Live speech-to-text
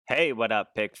Hey, what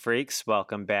up, Pick Freaks?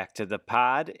 Welcome back to the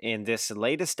pod. In this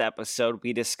latest episode,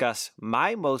 we discuss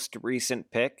my most recent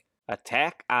pick,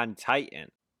 Attack on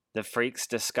Titan. The Freaks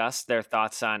discuss their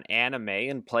thoughts on anime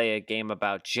and play a game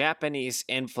about Japanese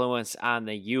influence on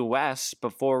the US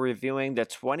before reviewing the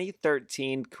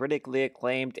 2013 critically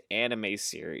acclaimed anime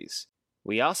series.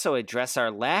 We also address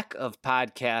our lack of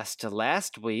podcast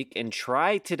last week and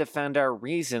try to defend our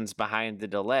reasons behind the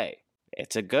delay.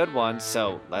 It's a good one,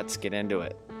 so let's get into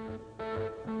it.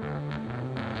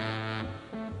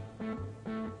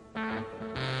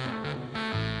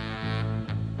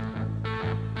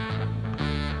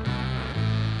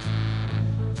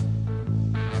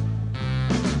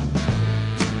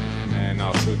 And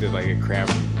also did like a crab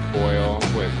boil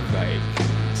with like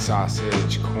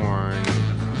sausage, corn,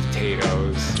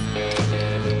 potatoes.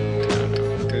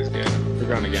 It was good. We're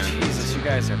going again. Jesus, you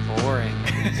guys are boring.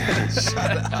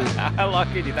 How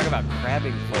long did you talk about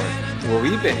crabbing for? Well,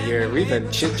 we've been here. We've been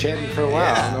chit-chatting for a while.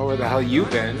 Yeah. I don't know where the hell you've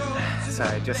been.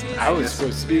 Sorry, I was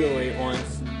supposed to be the late one.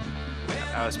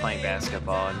 I was playing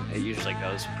basketball, and it usually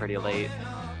goes pretty late.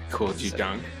 Cool. Did you So-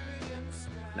 dunk?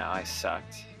 No, I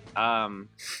sucked.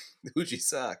 Who'd you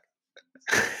suck?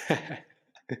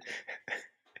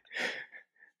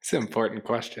 It's an important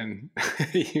question.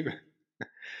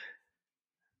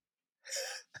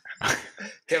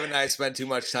 Kevin and I spent too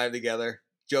much time together.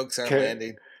 Jokes aren't Okay.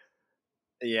 landing.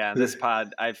 Yeah, this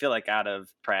pod, I feel like out of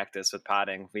practice with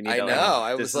potting. We need I to know.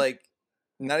 I this was is- like,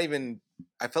 not even.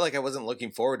 I felt like I wasn't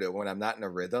looking forward to it when I'm not in a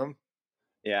rhythm.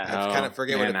 yeah. I kind of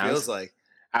forget what it man, feels like.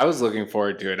 I was looking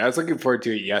forward to it. I was looking forward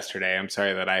to it yesterday. I'm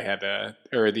sorry that I had to,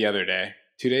 or the other day.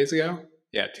 2 days ago?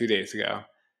 Yeah, 2 days ago.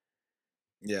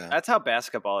 Yeah. That's how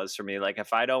basketball is for me. Like,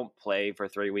 if I don't play for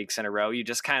 3 weeks in a row, you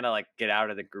just kind of like get out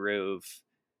of the groove.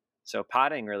 So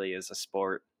potting really is a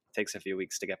sport. It takes a few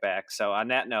weeks to get back. So on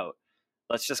that note,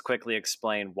 let's just quickly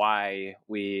explain why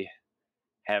we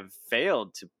have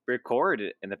failed to record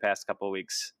in the past couple of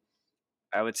weeks.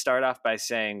 I would start off by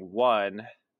saying, one,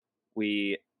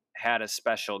 we had a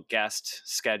special guest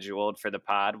scheduled for the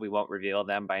pod. We won't reveal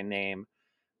them by name,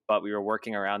 but we were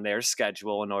working around their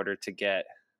schedule in order to get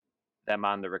them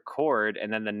on the record.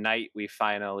 And then the night we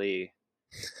finally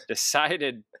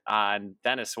decided on,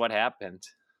 Dennis, what happened?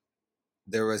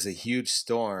 There was a huge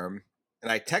storm,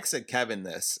 and I texted Kevin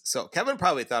this. So Kevin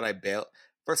probably thought I bailed.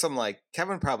 First, I'm like,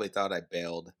 Kevin probably thought I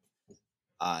bailed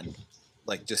on,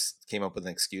 like, just came up with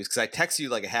an excuse. Because I texted you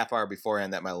like a half hour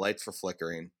beforehand that my lights were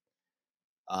flickering.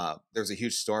 There was a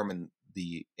huge storm in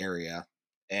the area,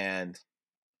 and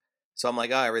so I'm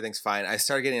like, oh, everything's fine. I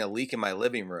started getting a leak in my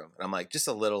living room, and I'm like, just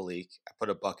a little leak. I put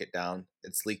a bucket down.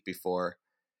 It's leaked before.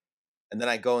 And then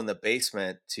I go in the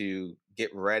basement to get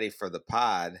ready for the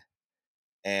pod,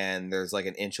 and there's like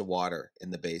an inch of water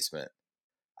in the basement.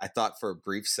 I thought for a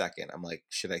brief second, I'm like,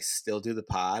 should I still do the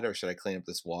pod or should I clean up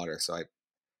this water? So I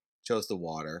chose the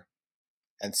water.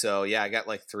 And so, yeah, I got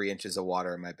like 3 inches of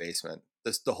water in my basement.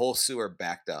 The whole sewer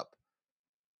backed up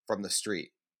from the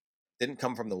street. Didn't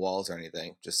come from the walls or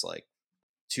anything, just like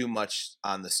too much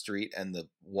on the street, and the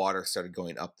water started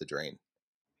going up the drain.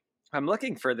 I'm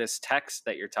looking for this text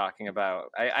that you're talking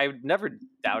about. I never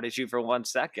doubted you for 1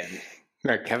 second.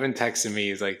 No, Kevin texted me.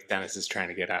 He's like, Dennis is trying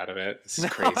to get out of it. This is No,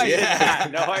 crazy. I did Yeah.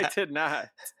 not. No, I did not.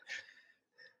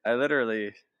 I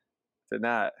literally did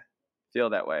not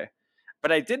feel that way.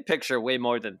 But I did picture way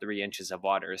more than 3 inches of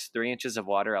water. Is 3 inches of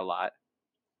water a lot?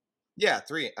 Yeah,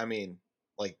 3. I mean,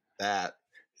 like that.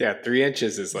 Yeah, 3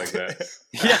 inches is like this.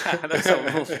 Yeah, that's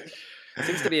a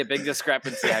seems to be a big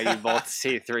discrepancy how you both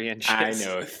see 3 inches. I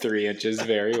know 3 inches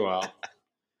very well.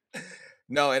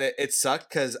 No, and it sucked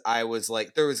because I was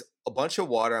like, there was a bunch of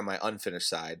water on my unfinished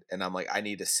side, and I'm like, I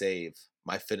need to save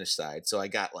my finished side. So I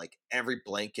got like every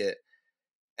blanket,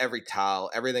 every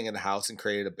towel, everything in the house, and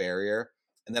created a barrier.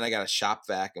 And then I got a shop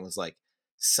vac and was like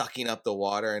sucking up the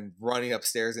water and running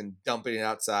upstairs and dumping it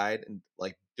outside, and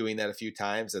like doing that a few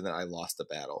times. And then I lost the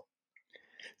battle.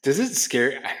 Does it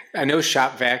scare? I know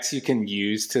shop vacs you can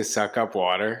use to suck up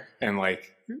water and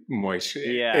like moisture.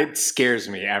 Yeah. It scares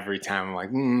me every time. I'm like,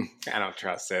 I don't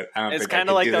trust it. I don't It's think I kind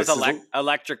of could like do those this.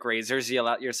 electric razors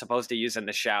you're supposed to use in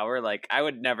the shower. Like, I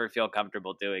would never feel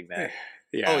comfortable doing that.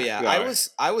 Yeah. Oh yeah, no,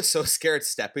 I was so scared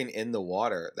stepping in the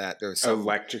water that there's some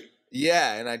electric.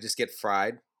 yeah, and I just get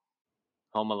fried.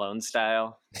 Home Alone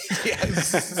style.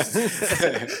 Yes.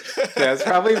 That's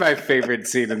probably my favorite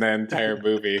scene in the entire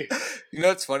movie. You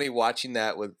know, it's funny watching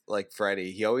that with like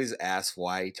Freddy. He always asks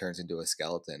why he turns into a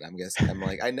skeleton. I'm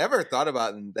like, I never thought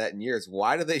about that in years.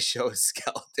 Why do they show a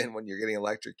skeleton when you're getting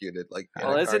electrocuted? Like, in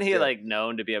Well, a isn't he cartoon? like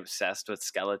known to be obsessed with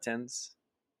skeletons?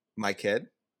 My kid?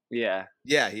 Yeah.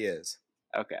 Yeah, he is.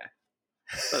 Okay.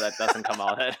 So that doesn't come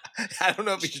all that. I don't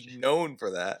know if he's known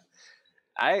for that.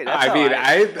 I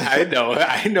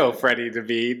know Freddie to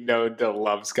be known to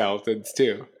love skeletons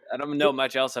too. I don't know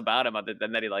much else about him other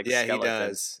than that he likes skeletons. He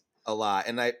does a lot.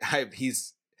 And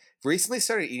he's recently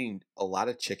started eating a lot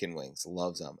of chicken wings,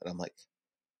 loves them. And I'm like,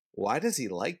 why does he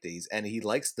like these? And he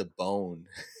likes the bone.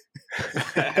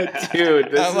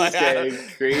 Dude, this is getting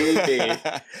creepy.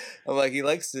 I'm like, he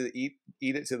likes to eat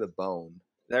it to the bone.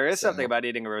 There is something about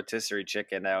eating a rotisserie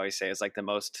chicken I always say is like the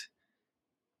most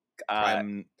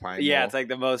primal. Yeah, it's like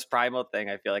the most primal thing.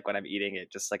 I feel like when I'm eating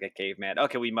it, just like a caveman.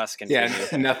 Okay, we must continue.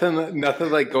 Yeah, nothing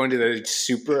like going to the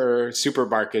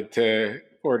supermarket to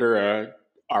order a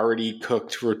already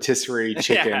cooked rotisserie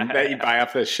chicken that you buy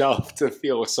off the shelf to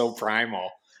feel so primal.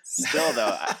 Still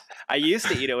though, I used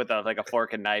to eat it with a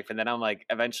fork and knife, and then I'm like,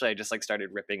 eventually I just like started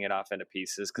ripping it off into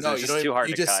pieces because it's just too hard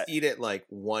to cut. You just eat it like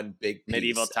one big piece.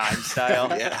 Medieval time style.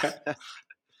 Yeah.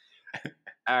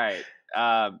 All right.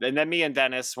 And then me and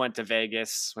Dennis went to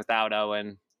Vegas without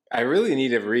Owen. I really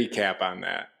need a recap on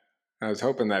that. I was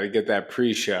hoping that I'd get that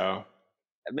pre-show.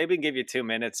 Maybe give you 2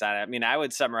 minutes on it. I mean, I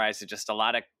would summarize it just a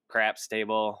lot of craps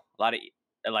table, a lot of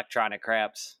electronic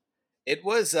craps. It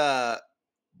was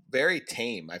very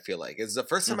tame, I feel like. It's the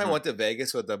first time I went to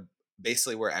Vegas with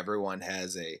basically where everyone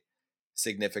has a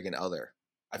significant other.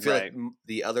 I feel like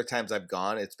the other times I've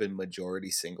gone, it's been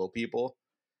majority single people.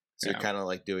 So you're kind of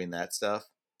like doing that stuff.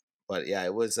 But yeah,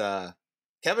 it was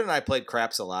Kevin and I played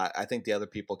craps a lot. I think the other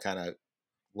people kind of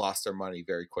lost their money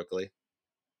very quickly.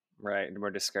 Right, and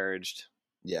we're discouraged.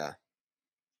 Yeah.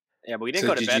 Yeah, but we didn't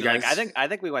go to bed. Like I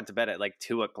think we went to bed at like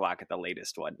 2:00 at the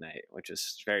latest one night, which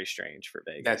is very strange for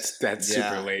Vegas. That's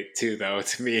super late too, though,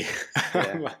 to me.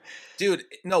 Yeah. Dude,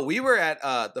 no, we were at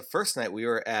the first night we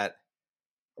were at,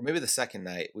 or maybe the second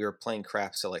night, we were playing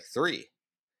craps till like 3.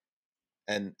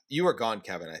 And you were gone,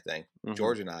 Kevin, I think.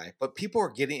 George and I. But people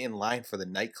were getting in line for the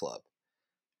nightclub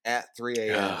at 3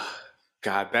 a.m.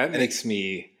 God, that makes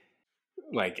me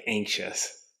like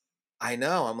anxious. I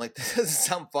know. I'm like, this doesn't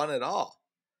sound fun at all.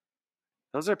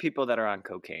 Those are people that are on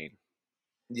cocaine.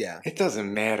 Yeah. It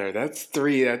doesn't matter. That's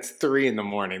 3 in the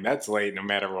morning. That's late no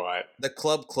matter what. The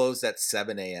club closed at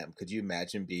 7 a.m. Could you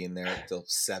imagine being there until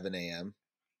 7 a.m.?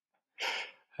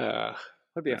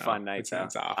 Would be a fun night, though.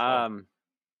 Sounds awful.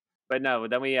 But no,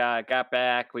 then we got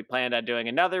back. We planned on doing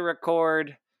another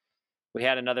record. We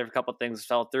had another couple things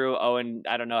fell through. Owen,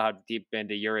 I don't know how deep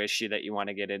into your issue that you want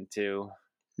to get into.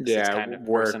 Yeah, kind of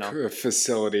work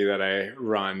facility that I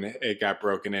run, it got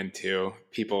broken into.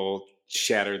 People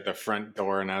shattered the front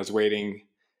door, and I was waiting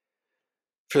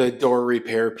for the door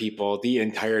repair people the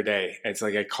entire day. It's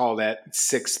like I called at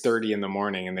 6:30 in the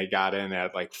morning, and they got in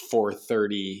at like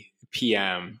 4:30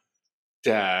 p.m.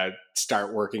 to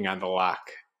start working on the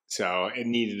lock. So I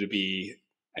needed to be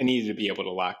able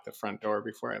to lock the front door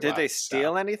before I left. Did they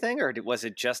steal anything, or was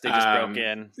it just they just broke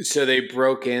in? So they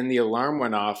broke in. The alarm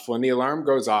went off. When the alarm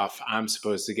goes off, I'm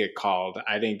supposed to get called.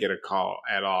 I didn't get a call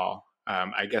at all.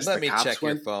 I guess Let the me cops check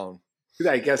went. Your phone.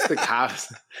 I guess the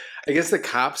cops. I guess the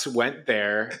cops went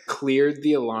there, cleared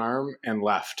the alarm, and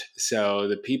left. So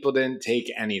the people didn't take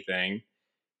anything.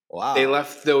 Wow. They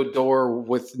left the door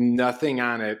with nothing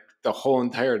on it the whole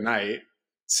entire night.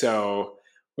 So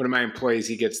one of my employees,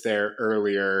 he gets there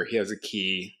earlier. He has a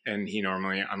key, and he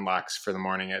normally unlocks for the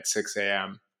morning at 6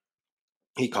 a.m.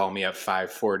 He called me at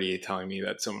 5:40 telling me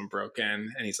that someone broke in,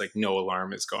 and he's like, no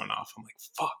alarm is going off. I'm like,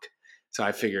 fuck. So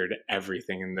I figured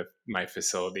everything in my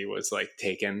facility was like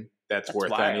taken. That's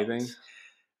worth wild. Anything.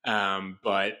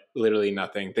 But literally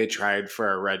nothing. They tried for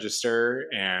our register,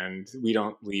 and we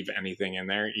don't leave anything in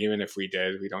there. Even if we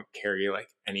did, we don't carry like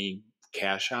any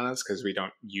cash on us because we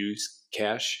don't use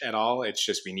cash at all. It's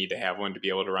just we need to have one to be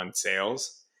able to run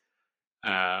sales.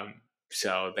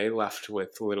 So they left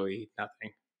with literally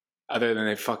nothing other than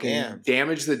they fucking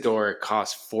damaged the door. It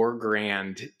cost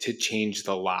 $4,000 to change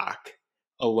the lock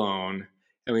alone,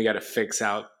 and we got to fix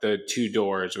out the 2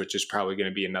 doors, which is probably going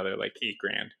to be another like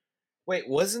 $8,000. Wait,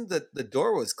 wasn't the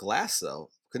door was glass though?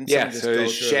 Couldn't so it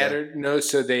shattered. No,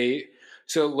 so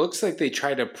it looks like they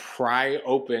tried to pry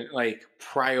open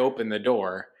the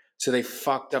door. So they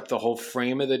fucked up the whole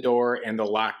frame of the door, and the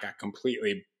lock got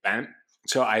completely bent.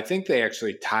 So I think they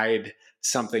actually tied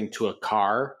something to a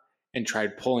car and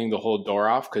tried pulling the whole door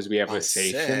off because we have a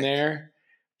safe in there.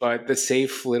 But the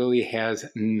safe literally has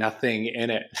nothing in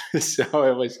it. So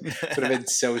it would have been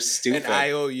so stupid. An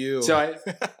IOU. So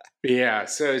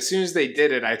so as soon as they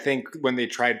did it, I think when they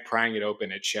tried prying it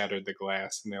open, it shattered the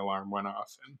glass and the alarm went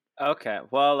off. Okay.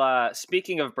 Well,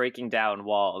 speaking of breaking down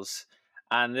walls,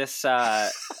 on this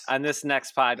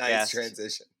next podcast, nice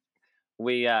transition.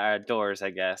 We doors, I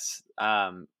guess.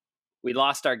 we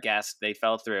lost our guest. They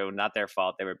fell through. Not their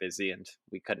fault. They were busy and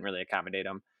we couldn't really accommodate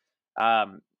them.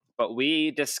 But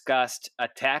we discussed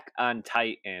Attack on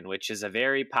Titan, which is a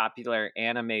very popular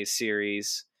anime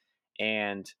series.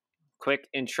 And quick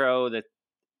intro, the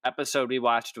episode we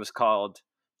watched was called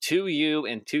To You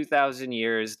in 2,000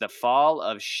 Years, The Fall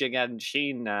of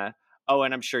Shiganshina. Oh,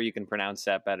 and I'm sure you can pronounce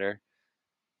that better.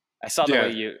 I saw the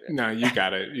way you... No, you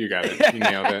got it. You got it. You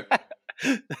nailed it.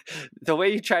 The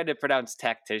way you tried to pronounce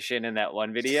tactician in that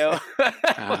one video.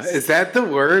 Is that the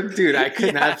word? Dude, I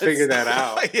could not figure that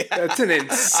out. Yeah. That's an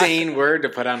insane word to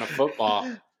put on a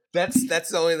football. That's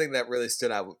the only thing that really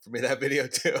stood out for me, that video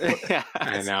too. Yeah.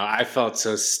 I know. I felt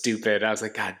so stupid. I was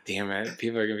like, God damn it.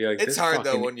 People are going to be like, it's hard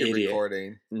though when you're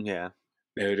recording. Yeah.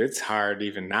 Dude, it's hard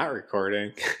even not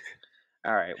recording.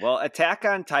 All right. Well, Attack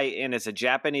on Titan is a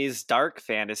Japanese dark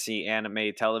fantasy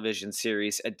anime television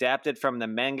series adapted from the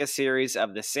manga series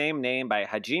of the same name by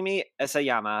Hajime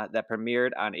Isayama that premiered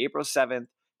on April 7th,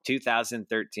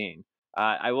 2013.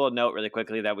 I will note really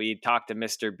quickly that we talked to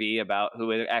Mr. B about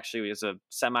who actually was a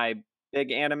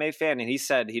semi-big anime fan, and he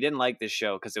said he didn't like this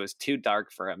show because it was too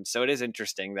dark for him. So it is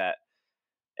interesting that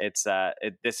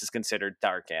this is considered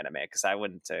dark anime, because I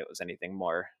wouldn't say it was anything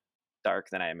more dark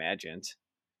than I imagined.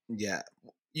 Yeah,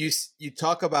 you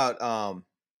talk about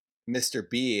Mr.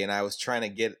 B, and I was trying to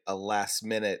get a last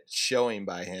minute showing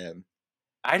by him.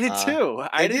 I did too.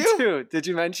 I did too. Did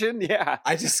you mention? Yeah.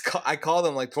 I called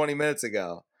him like 20 minutes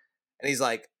ago, and he's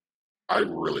like, I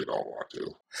really don't want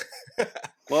to.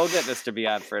 We'll get Mr. B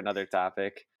on for another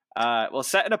topic. Well,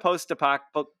 set in a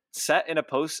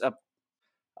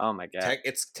oh my god,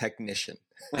 it's technician.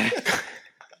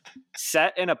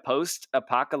 Set in a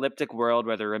post-apocalyptic world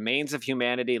where the remains of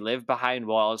humanity live behind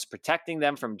walls, protecting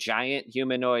them from giant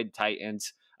humanoid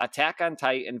titans, Attack on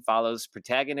Titan follows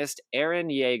protagonist Eren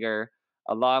Yeager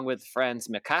along with friends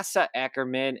Mikasa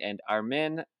Ackerman and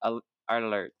Armin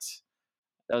Alert.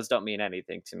 Those don't mean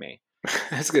anything to me.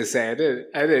 I was going to say, I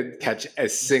didn't catch a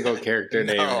single character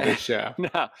name in this show.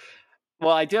 No.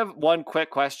 Well, I do have one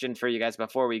quick question for you guys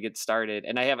before we get started.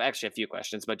 And I have actually a few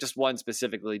questions, but just one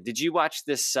specifically. Did you watch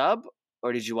this sub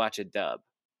or did you watch it dub?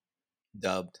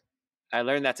 Dubbed. I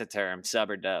learned that's a term,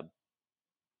 sub or dub.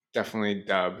 Definitely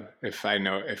dub.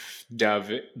 If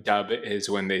dub is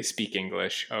when they speak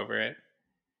English over it.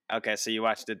 Okay, so you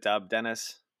watched it dubbed,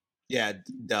 Dennis? Yeah,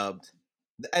 dubbed.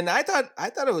 And I thought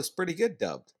it was pretty good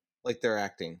dubbed, like their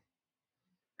acting.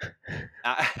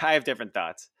 I have different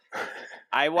thoughts.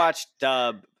 I watched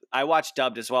dubbed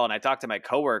as well, and I talked to my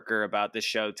coworker about this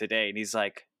show today, and he's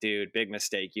like, dude, big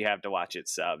mistake. You have to watch it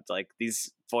subbed. Like,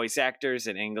 these voice actors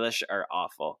in English are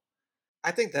awful.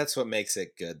 I think that's what makes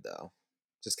it good, though.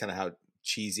 Just kind of how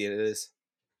cheesy it is.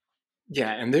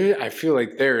 Yeah, and I feel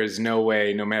like there is no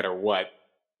way, no matter what,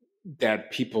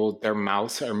 that their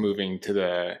mouths are moving to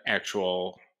the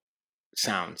actual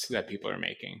sounds that people are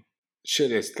making.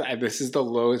 This is the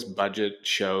lowest budget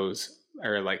shows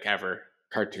or like ever,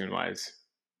 cartoon wise.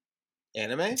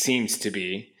 Anime? It seems to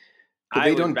be. But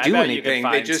they don't do anything.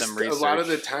 They just a lot of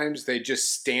the times they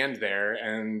just stand there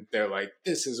and they're like,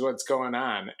 this is what's going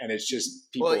on. And it's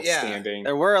just people standing.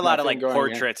 There were a lot of like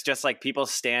portraits, just like people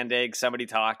standing, somebody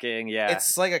talking. Yeah.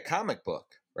 It's like a comic book,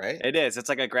 right? It is. It's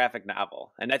like a graphic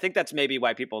novel. And I think that's maybe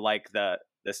why people like the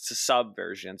sub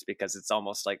versions, because it's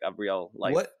almost like a real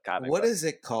comic What book. is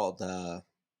it called?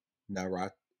 Naruto?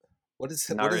 What is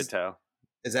it? Naruto.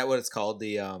 Is that what it's called?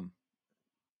 The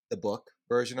book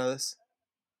version of this?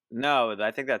 No,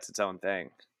 I think that's its own thing.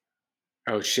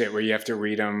 Oh shit! Where you have to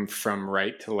read them from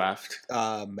right to left.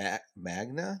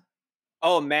 Magna?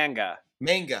 Oh, manga.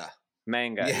 Manga.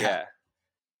 Yeah.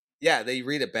 Yeah, they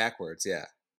read it backwards. Yeah,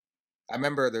 I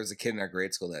remember there was a kid in our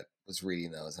grade school that was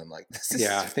reading those. I'm like, this is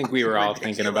I think we were all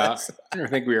thinking about. I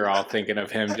think we were all thinking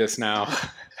of him just now.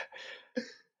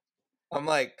 I'm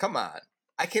like, come on.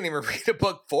 I can't even read a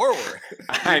book forward.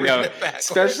 I know,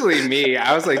 especially me.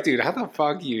 I was like, dude, how the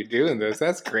fuck are you doing this?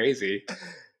 That's crazy.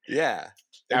 Yeah.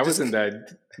 I was in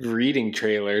the reading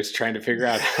trailers trying to figure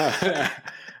out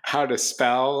how to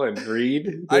spell and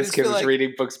read. This kid was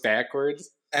reading books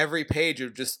backwards. Every page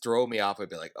would just throw me off. I'd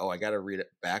be like, oh, I got to read it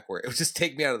backward. It would just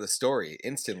take me out of the story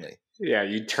instantly. Yeah,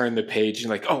 you turn the page and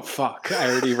you're like, oh, fuck,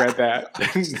 I already read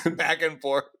that. Back and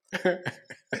forth.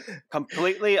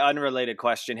 Completely unrelated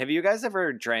question. Have you guys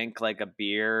ever drank like a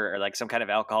beer or like some kind of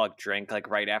alcoholic drink like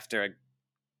right after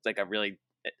a really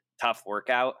tough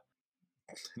workout?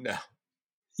 No.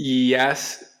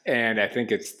 Yes, and I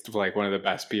think it's like one of the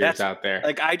best beers out there.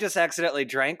 Like I just accidentally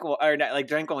drank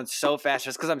one so fast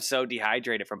just because I'm so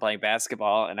dehydrated from playing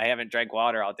basketball and I haven't drank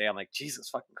water all day. I'm like, Jesus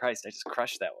fucking Christ, I just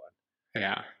crushed that one.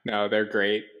 Yeah, no, they're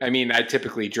great. I mean, I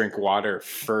typically drink water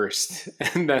first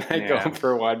and then I go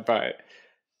for one, but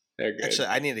they're good. Actually,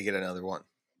 I need to get another one.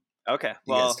 Okay.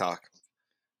 You guys talk.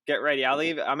 Get ready.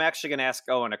 I'm actually going to ask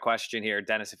Owen a question here.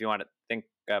 Dennis, if you want to think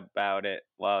about it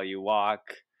while you walk.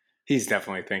 He's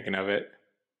definitely thinking of it.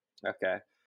 Okay.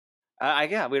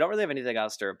 Yeah, we don't really have anything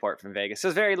else to report from Vegas. It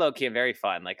was very low key and very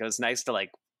fun. Like, it was nice to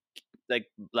like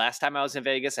last time I was in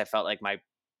Vegas, I felt like my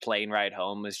plane ride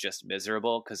home was just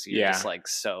miserable because you're just like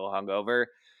so hungover.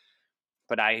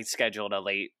 But I scheduled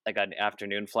an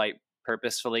afternoon flight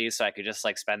purposefully so I could just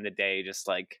like spend the day just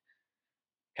like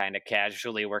kind of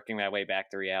casually working my way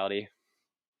back to reality.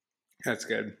 That's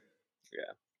good.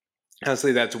 Yeah.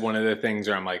 Honestly, that's one of the things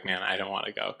where I'm like, man, I don't want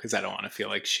to go because I don't want to feel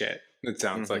like shit. It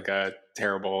sounds like a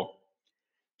terrible.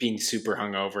 Being super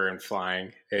hungover and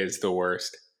flying is the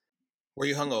worst. Were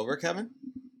you hungover, Kevin?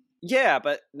 Yeah,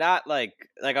 but not like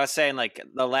I was saying, like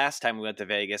the last time we went to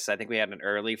Vegas, I think we had an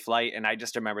early flight, and I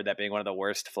just remember that being one of the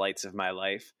worst flights of my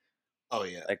life. Oh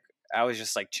yeah. Like I was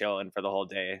just like chilling for the whole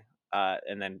day,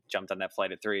 and then jumped on that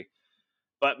flight at 3.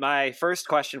 But my first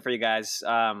question for you guys,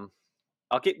 I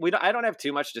don't have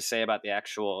too much to say about the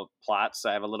actual plot, so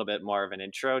I have a little bit more of an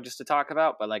intro just to talk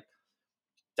about. But like,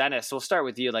 Dennis, we'll start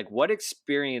with you. Like, what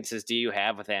experiences do you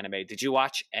have with anime? Did you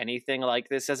watch anything like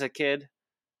this as a kid?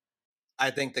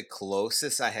 I think the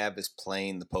closest I have is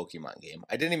playing the Pokemon game.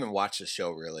 I didn't even watch the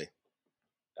show, really.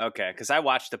 Okay, because I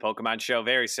watched the Pokemon show.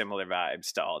 Very similar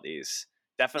vibes to all these.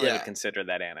 Definitely would consider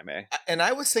that anime. And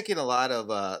I was thinking a lot of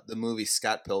the movie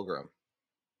Scott Pilgrim,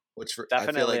 which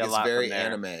definitely I feel like is very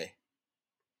anime.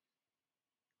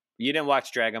 You didn't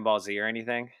watch Dragon Ball Z or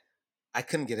anything? I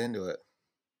couldn't get into it.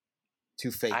 Too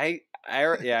fake. I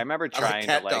remember trying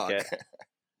to like it.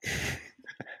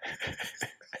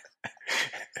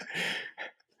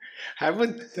 I'm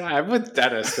with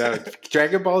Dennis though.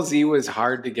 Dragon Ball Z was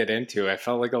hard to get into. I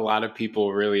felt like a lot of people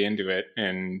were really into it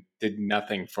and did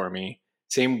nothing for me.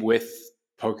 Same with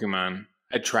Pokemon.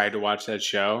 I tried to watch that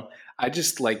show. I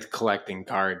just liked collecting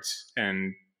cards,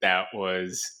 and that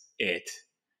was it.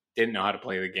 Didn't know how to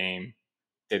play the game.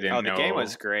 The game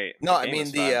was great. No, I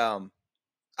mean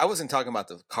I wasn't talking about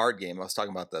the card game. I was talking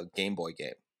about the Game Boy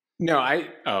game. No, I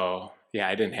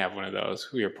didn't have one of those.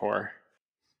 We were poor.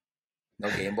 No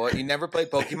Game Boy. You never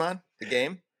played Pokemon, the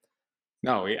game?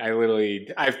 No,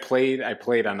 I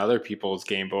played on other people's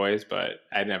Game Boys, but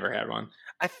I never had one.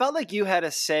 I felt like you had a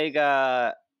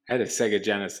Sega. I had a Sega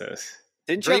Genesis.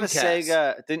 Didn't you have a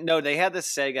Sega? No, they had the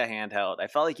Sega handheld. I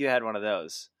felt like you had one of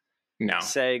those. No.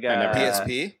 Sega.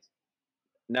 PSP?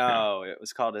 No, it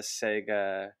was called a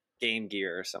Sega Game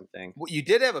Gear or something. Well, you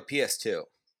did have a PS2.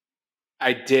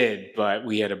 I did, but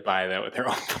we had to buy that with our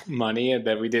own money, and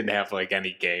then we didn't have like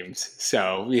any games.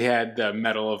 So we had the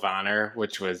Medal of Honor,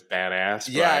 which was badass.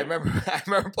 Yeah, I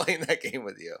remember playing that game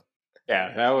with you.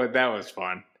 Yeah, that was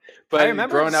fun. But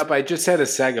growing up, I just had a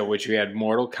Sega, which we had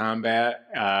Mortal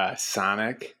Kombat,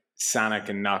 Sonic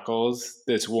and Knuckles,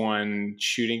 this one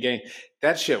shooting game.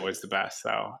 That shit was the best,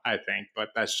 though, I think. But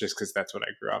that's just because that's what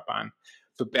I grew up on.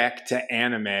 But back to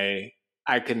anime,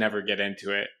 I could never get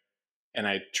into it. And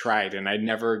I tried, and I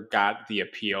never got the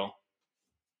appeal.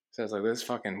 So I was like, this is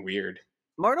fucking weird.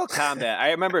 Mortal Kombat.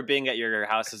 I remember being at your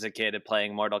house as a kid and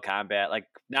playing Mortal Kombat, like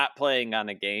not playing on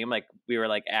a game. Like we were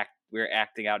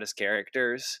acting out as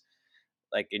characters,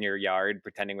 like in your yard,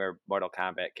 pretending we were Mortal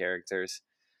Kombat characters.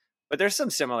 But there's some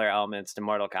similar elements to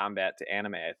Mortal Kombat to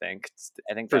anime. I think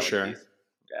for sure.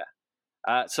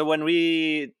 Yeah. So when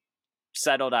we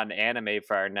settled on anime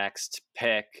for our next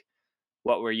pick,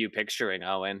 what were you picturing,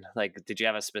 Owen? Like, did you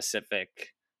have a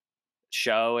specific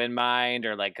show in mind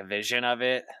or like a vision of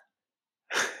it?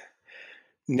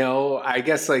 No, I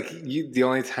guess like the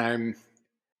only time,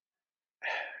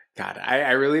 God,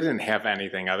 I really didn't have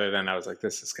anything other than I was like,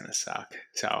 this is going to suck.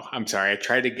 So I'm sorry. I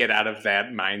tried to get out of that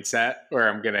mindset where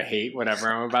I'm going to hate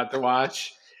whatever I'm about to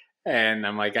watch. And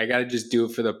I'm like, I got to just do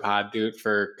it for the pod, do it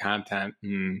for content.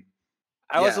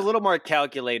 I was a little more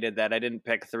calculated that I didn't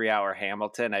pick 3-hour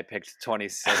Hamilton. I picked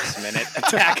 26-minute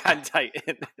Attack on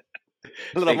Titan.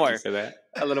 a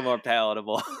little more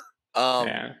palatable.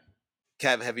 Yeah.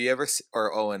 Kev, have you ever,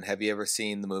 or Owen, have you ever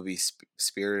seen the movie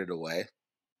Spirited Away?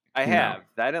 I have.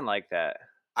 No. I didn't like that.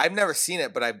 I've never seen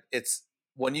it, but it's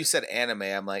when you said anime,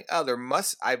 I'm like, oh,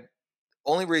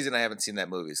 only reason I haven't seen that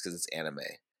movie is because it's anime.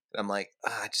 And I'm like,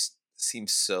 it just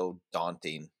seems so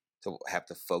daunting to have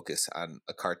to focus on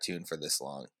a cartoon for this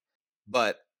long.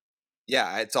 But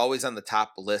yeah, it's always on the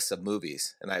top list of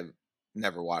movies, and I've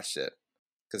never watched it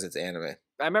because it's anime.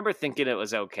 I remember thinking it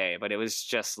was okay, but it was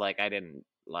just like I didn't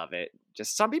love it.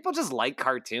 Just some people just like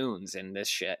cartoons and this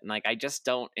shit, and like I just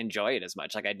don't enjoy it as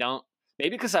much. Like I don't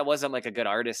Maybe because I wasn't like a good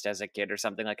artist as a kid or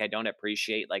something. Like I don't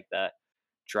appreciate like the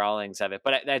drawings of it.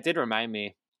 But that did remind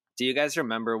me. Do you guys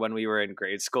remember when we were in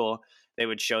grade school? They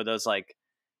would show those like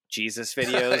Jesus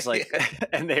videos, like, Yeah.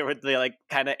 and they like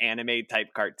kind of anime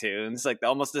type cartoons, like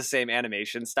almost the same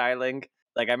animation styling.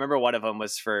 Like I remember one of them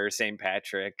was for St.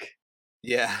 Patrick.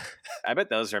 Yeah. I bet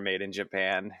those are made in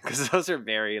Japan because those are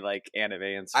very like anime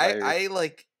inspired. I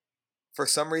like, for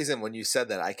some reason, when you said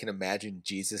that, I can imagine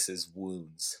Jesus's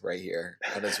wounds right here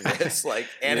on his wrist, like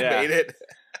animated.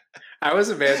 I was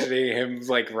imagining him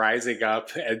like rising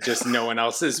up and just no one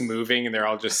else is moving and they're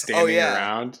all just standing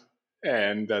around.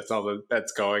 And that's all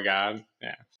that's going on.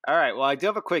 Yeah. All right. Well, I do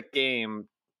have a quick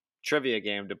trivia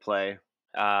game to play,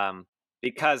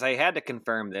 because I had to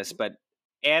confirm this, but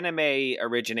anime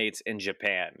originates in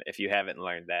Japan, if you haven't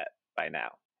learned that by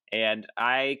now. And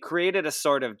I created a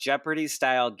sort of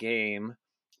Jeopardy-style game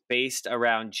based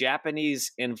around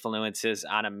Japanese influences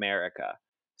on America.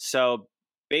 So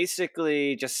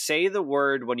basically, just say the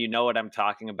word when you know what I'm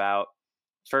talking about.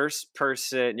 First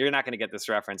person, you're not going to get this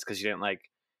reference because you didn't like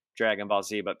Dragon Ball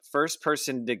Z, but first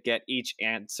person to get each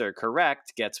answer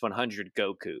correct gets 100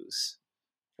 Gokus.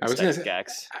 I was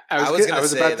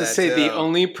about to say too. the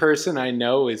only person I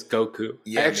know is Goku.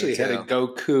 Yeah, I actually had a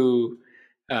Goku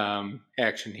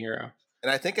action hero.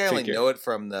 And I think I only know it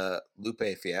from the Lupe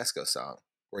Fiasco song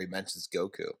where he mentions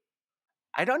Goku.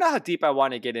 I don't know how deep I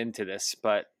want to get into this,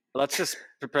 but let's just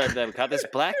prepare them cut this.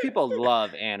 Black people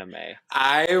love anime.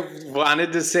 I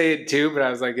wanted to say it too, but I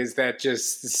was like, is that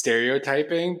just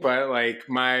stereotyping? But like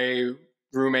my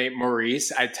roommate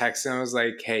Maurice, I texted him, I was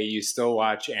like, hey, you still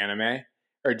watch anime?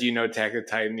 Or do you know Attack on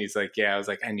Titan? He's like, yeah. I was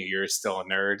like, I knew you were still a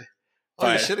nerd.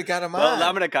 But you should have got him on. Well,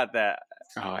 I'm going to cut that.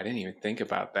 Oh, I didn't even think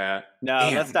about that.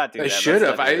 No, let's not do that. I should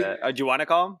have. Do you want to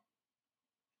call him?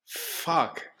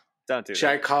 Fuck. Don't do that. Should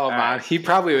I call him on? He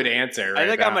probably would answer. I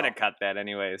think I'm going to cut that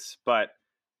anyways. But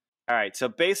all right. So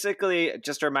basically,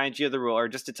 just to remind you of the rule, or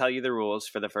just to tell you the rules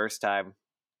for the first time,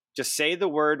 just say the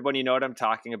word when you know what I'm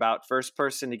talking about. First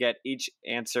person to get each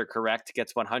answer correct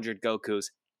gets 100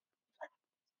 Gokus.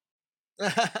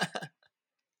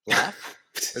 Laugh?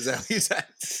 Is that what you said?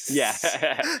 Yeah.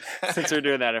 Since we're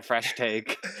doing that, a fresh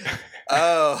take.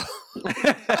 Oh.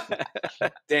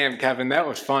 Damn, Kevin, that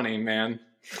was funny, man.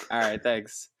 All right,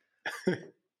 thanks.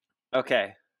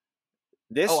 Okay.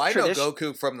 I know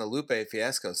Goku from the Lupe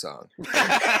Fiasco song.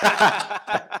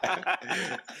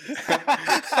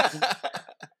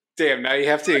 Damn, now you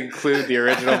have to include the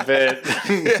original bit.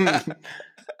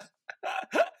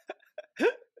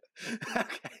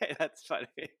 Okay, that's funny.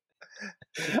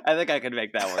 I think I can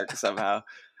make that work somehow.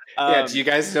 Yeah, do you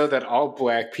guys know that all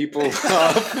black people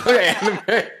love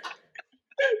anime?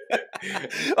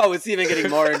 Oh, it's even getting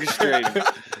more extreme.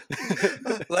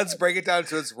 Let's break it down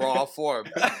to its raw form.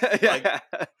 Yeah.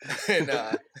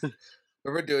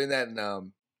 Remember doing that in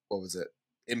what was it?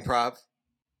 Improv?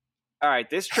 All right,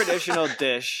 this traditional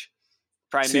dish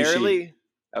primarily. Sushi.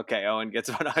 Okay, Owen gets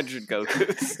 100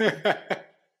 Gokus.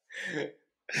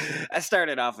 I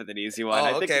started off with an easy one.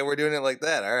 Oh, okay, we're doing it like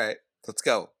that. All right, let's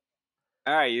go.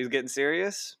 All right, you getting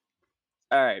serious?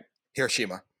 All right.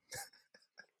 Hiroshima.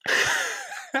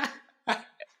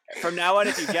 From now on,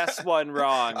 if you guess one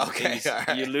wrong, okay,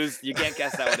 you lose. You can't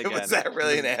guess that one again. Was that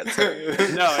really an answer?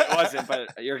 No, it wasn't,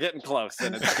 but you're getting close,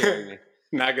 and it's scaring me.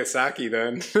 Nagasaki,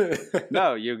 then.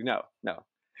 No.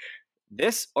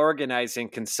 This organizing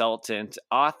consultant,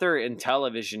 author, and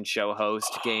television show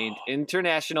host gained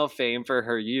international fame for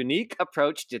her unique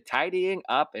approach to tidying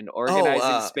up and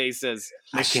organizing spaces.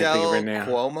 Michelle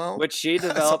Cuomo? Which she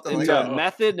developed into a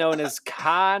method known as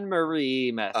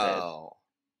KonMari method. Oh,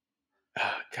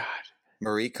 God.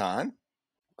 Marie Kon?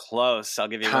 Close. I'll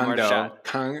give you one more shot.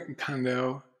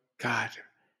 Kondo. God.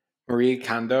 Marie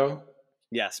Kondo?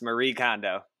 Yes, Marie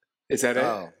Kondo. Is that it?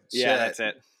 Oh, yeah, that's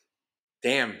it.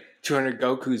 Damn. 200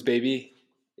 Gokus, baby.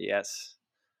 Yes.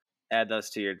 Add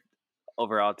those to your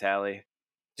overall tally.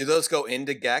 Do those go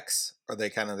into Gex, or are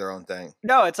they kind of their own thing?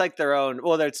 No, it's like their own.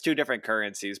 Well, there's two different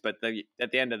currencies, but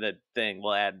at the end of the thing,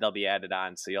 they'll be added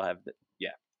on. So you'll have,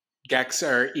 Gex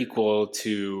are equal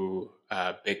to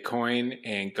Bitcoin,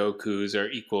 and Gokus are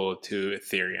equal to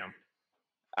Ethereum.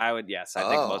 I would, yes. I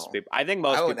think most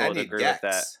people would agree with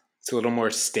that. It's a little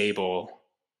more stable.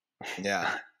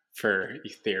 Yeah. For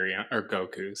Ethereum or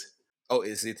Gokus. Oh,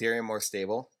 is Ethereum more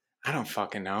stable? I don't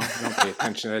fucking know. I don't pay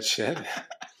attention to that shit.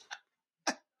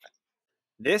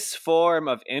 This form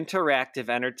of interactive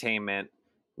entertainment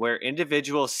where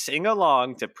individuals sing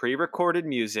along to pre-recorded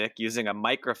music using a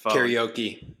microphone.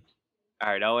 Karaoke. All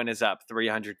right, Owen is up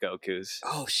 300 Gokus.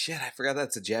 Oh shit! I forgot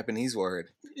that's a Japanese word.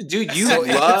 Dude, you so,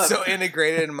 love so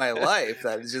integrated in my life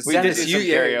that it's just. We did Dennis, do some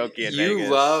karaoke in you Vegas.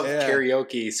 love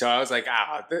karaoke, so I was like,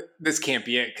 this can't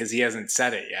be it because he hasn't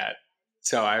said it yet.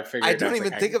 So I figured. I don't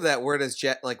even think of that word as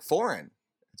like foreign.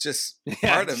 It's just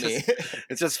part of me.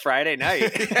 It's just Friday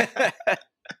night.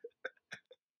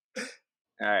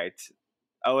 All right.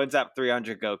 Owen's up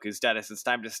 300 Gokus. Dennis, it's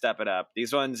time to step it up.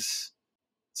 These ones,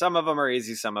 some of them are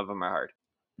easy, some of them are hard.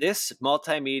 This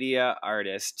multimedia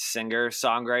artist, singer,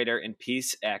 songwriter, and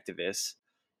peace activist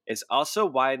is also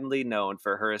widely known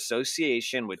for her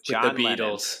association with John the Lennon,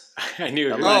 Beatles. I knew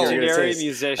the who you were legendary say.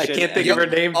 musician. I can't think of her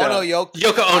name, though. Yoko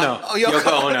Ono.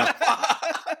 Yoko Ono.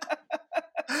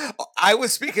 I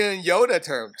was speaking in Yoda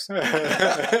terms. Oh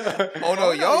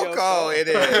no, Yoko, it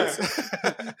is.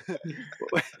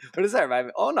 What does that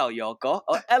rhyme? Oh no, Yoko.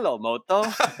 Oh, hello,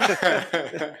 Moto.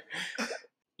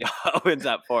 Owen's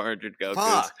up 400 Gokus.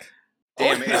 Fuck.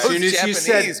 Damn, as soon as you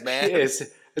said, man.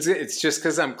 It's just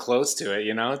because I'm close to it,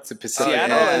 you know? It's a Pacific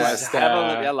Northwest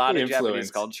a lot of influence.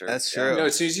 Japanese culture. That's true. No,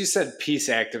 as soon as you said peace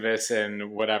activist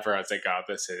and whatever, I was like, oh,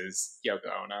 this is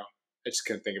Yoko Ono. I just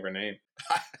couldn't think of her name.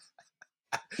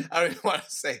 I don't even want to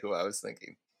say who I was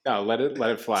thinking. No, let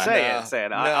it fly. Say it.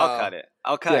 No. I'll cut it.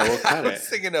 Yeah, we'll cut I was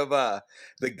thinking of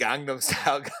the Gangnam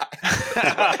Style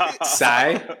guy.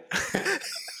 Psy?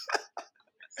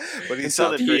 But he's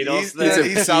the Beatles.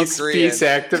 He's a peace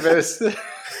activist.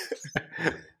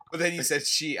 But then you said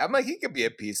she. I'm like, he could be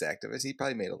a peace activist. He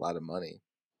probably made a lot of money.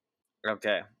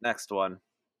 Okay, next one.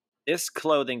 This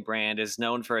clothing brand is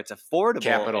known for its affordable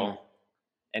Capital.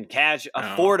 And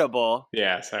affordable.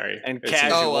 Yeah, sorry. And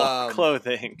casual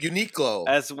clothing. Uniqlo.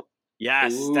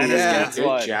 Yes, Ooh, Dennis gets good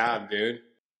one. job, dude.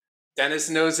 Dennis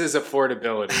knows his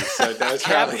affordability, so Dennis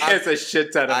probably has a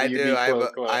shit ton of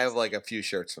Uniqlo clothes. I have like a few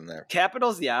shirts from there.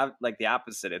 Capital's the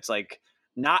opposite. It's like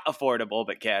not affordable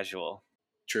but casual.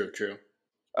 True.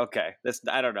 Okay,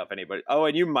 I don't know if anybody. Oh,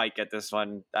 and you might get this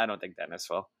one. I don't think Dennis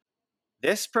will.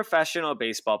 This professional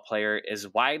baseball player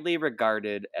is widely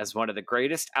regarded as one of the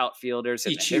greatest outfielders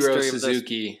in the history of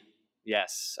Suzuki.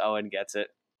 Yes, Owen gets it.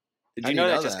 Did you know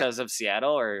that just because of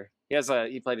Seattle, or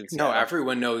he played in Seattle? No,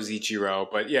 everyone knows Ichiro,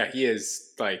 but yeah,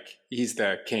 he's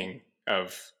the king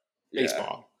of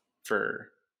baseball for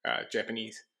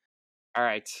Japanese. All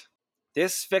right,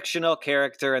 this fictional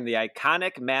character and the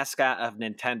iconic mascot of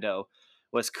Nintendo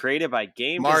was created by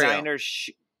game designer.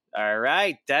 All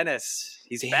right, Dennis,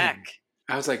 he's back.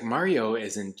 I was like, Mario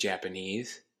isn't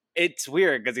Japanese. It's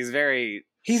weird because he's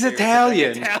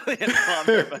Italian.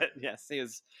 Plumber, but yes, he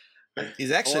is.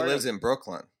 He actually lives in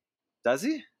Brooklyn. Does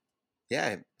he?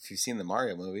 Yeah, if you've seen the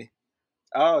Mario movie.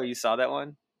 Oh, you saw that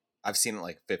one? I've seen it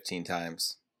like 15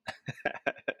 times.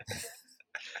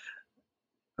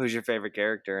 Who's your favorite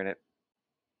character in it?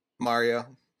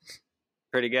 Mario.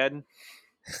 Pretty good?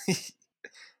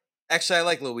 Actually, I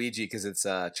like Luigi because it's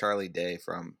Charlie Day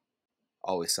from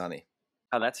Always Sunny.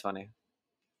 Oh, that's funny.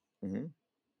 Mm-hmm.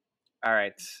 All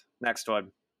right, next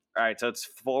one. All right, so it's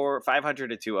 500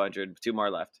 to 200. 2 more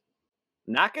left.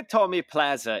 Nakatomi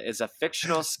Plaza is a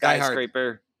fictional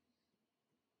skyscraper.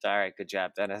 All right, good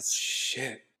job, Dennis.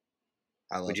 Shit.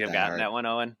 Would you have gotten that one,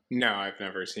 Owen? No, I've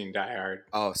never seen Die Hard.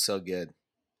 Oh, so good.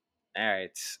 All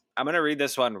right, I'm going to read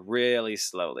this one really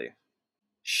slowly.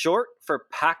 Short for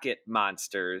pocket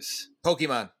monsters.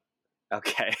 Pokemon.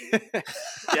 Okay.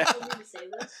 Yeah.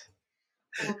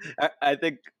 I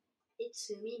think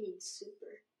Itsumi means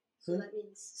super. So that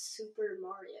means Super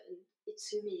Mario. And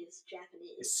Itsumi is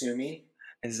Japanese. Itsumi?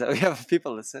 Is that we have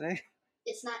people listening?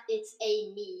 It's not, it's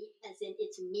a me, as in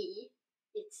it's me.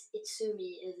 It's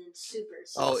Itsumi as in super.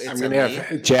 So Oh, it's I'm going to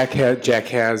have Jack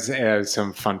has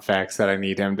some fun facts that I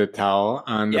need him to tell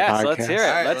on the podcast. Let's hear it.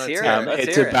 Right, let's hear it.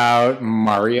 It's about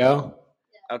Mario.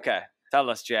 Okay. Tell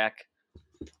us, Jack.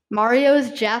 Mario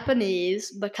is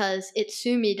Japanese because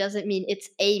Itsumi doesn't mean it's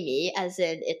a me, as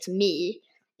in it's me.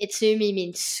 Itsumi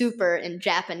means super in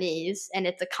Japanese, and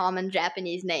it's a common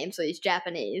Japanese name, so he's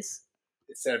Japanese.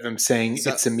 Instead of him saying,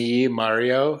 it's a me,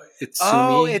 Mario, Itsumi.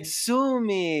 Oh,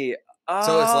 Itsumi. Oh.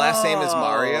 So his last name is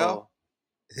Mario?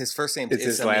 His first name is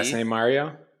his last name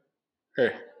Mario?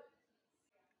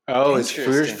 Oh, his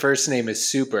first name is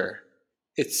Super.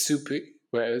 It's Super.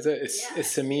 What is it?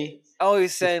 It's a me. Oh,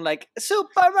 he's saying like Super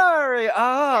Mario.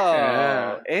 Oh,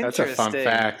 yeah, interesting. That's a fun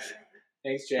fact.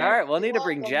 Thanks, Jack. All right, we'll need to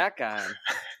bring Jack on.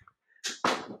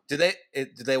 Do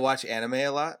they watch anime a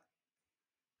lot?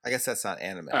 I guess that's not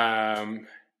anime.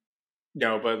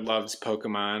 No, but loves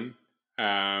Pokemon,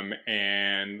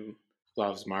 and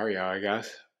loves Mario. I guess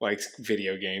likes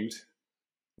video games.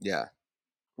 Yeah.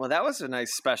 Well, that was a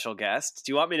nice special guest.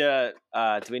 Do you want me to?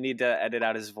 Do we need to edit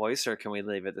out his voice, or can we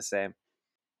leave it the same?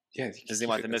 Yeah. Does he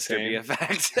want the Mr. B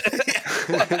effect?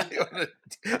 You want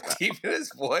to deepen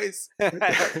his voice? I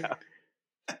don't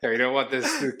know. We don't want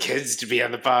the kids to be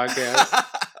on the podcast.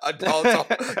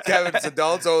 Adults, Kevin's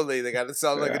adults only. They got to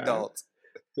sound like adults.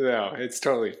 No, it's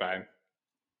totally fine.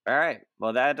 All right.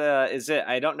 Well, that is it.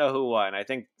 I don't know who won. I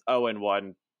think Owen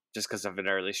won just because of an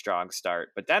early strong start.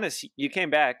 But Dennis, you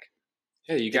came back.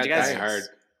 Yeah, you got Die Hard.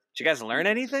 Did you guys learn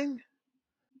anything?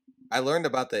 I learned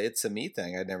about the It's a Me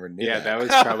thing. I never knew. Yeah, that was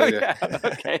probably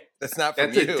okay. That's not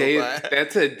from you.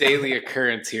 That's a daily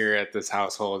occurrence here at this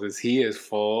household. Is he is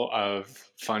full of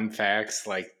fun facts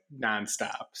like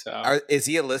nonstop. So, is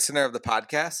he a listener of the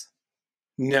podcast?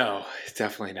 No,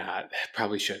 definitely not.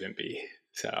 Probably shouldn't be.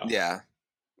 So yeah.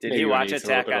 Did he watch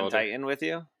Attack on Titan with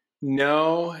you?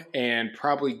 No, and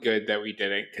probably good that we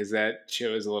didn't, because that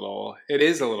show is it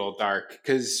is a little dark,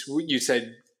 because you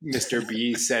said Mr.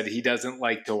 B said he doesn't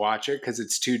like to watch it because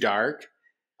it's too dark.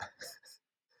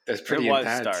 That's pretty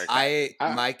intense. Dark.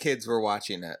 My kids were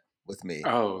watching it with me.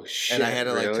 Oh, shit. And I had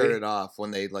to turn it off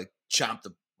when they chomped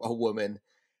a woman,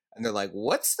 and they're like,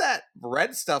 what's that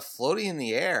red stuff floating in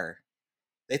the air?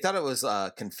 They thought it was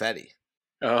confetti.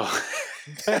 Oh.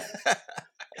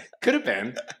 Could have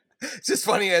been. It's just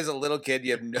funny as a little kid,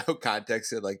 you have no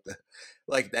context to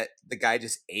that the guy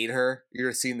just ate her.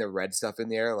 You're seeing the red stuff in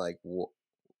the air,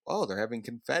 oh, they're having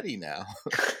confetti now.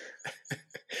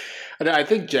 I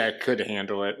think Jack could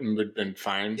handle it and would have been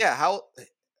fine. Yeah, how?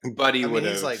 Buddy would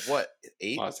have. He's like what,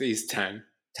 8? Well, he's 10.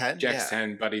 10. Jack's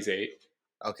 10. Buddy's 8.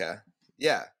 Okay.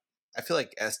 Yeah, I feel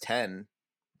like as 10,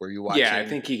 were you watching? Yeah, I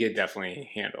think he could definitely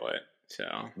handle it. So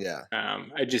yeah,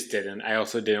 I just didn't. I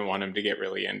also didn't want him to get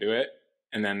really into it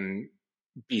and then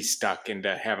be stuck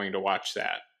into having to watch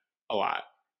that a lot.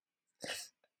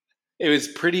 It was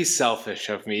pretty selfish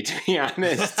of me, to be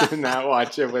honest, to not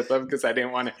watch it with him, because I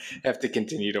didn't want to have to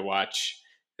continue to watch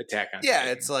Attack on Titan.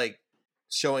 Yeah, it's like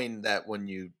showing that when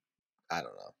you, I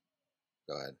don't know.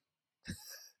 Go ahead.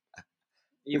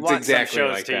 You want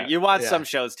some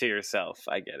shows to yourself.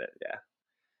 I get it.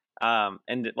 Yeah.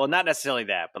 And well, not necessarily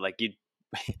that, but like you.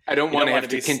 I don't want to have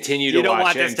to continue to watch it. You don't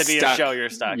want this to be a show you're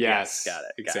stuck. Yes, got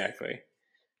it. Exactly.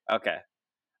 Okay.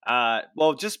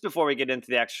 Well, just before we get into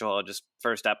the actual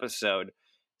first episode,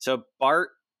 so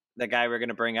Bart, the guy we're going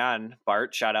to bring on,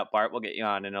 Bart, shout out Bart, we'll get you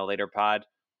on in a later pod.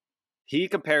 He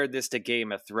compared this to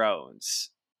Game of Thrones,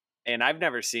 and I've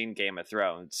never seen Game of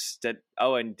Thrones.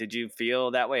 Did you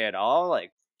feel that way at all?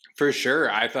 For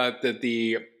sure. I thought that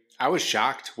I was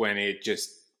shocked when it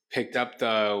just picked up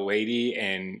the lady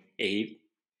and ate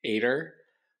her.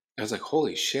 I was like,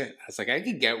 holy shit. I was like, I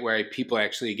could get where people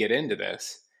actually get into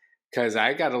this. Because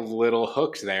I got a little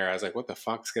hooked there. I was like, what the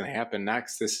fuck's going to happen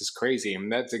next? This is crazy.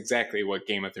 And that's exactly what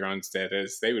Game of Thrones did,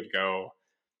 is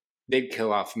they'd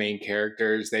kill off main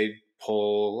characters. They'd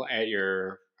pull at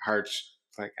your heart.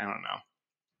 Like, I don't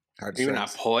know. Maybe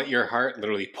not pull at your heart,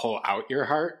 literally pull out your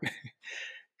heart.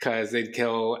 Because they'd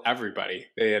kill everybody.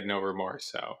 They had no remorse.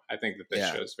 So I think that this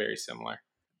show is very similar.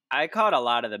 I caught a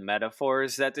lot of the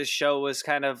metaphors that this show was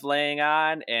kind of laying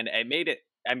on. And it made it,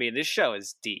 this show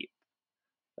is deep.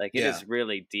 It is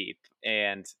really deep,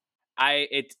 and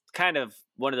it's kind of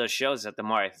one of those shows that the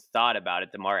more I thought about it,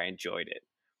 the more I enjoyed it.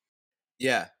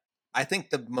 Yeah. I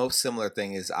think the most similar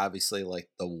thing is obviously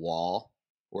the wall,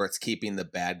 where it's keeping the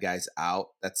bad guys out.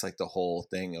 That's the whole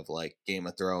thing of Game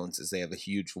of Thrones, is they have a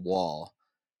huge wall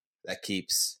that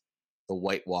keeps the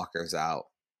White Walkers out,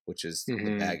 which is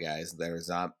the bad guys. They're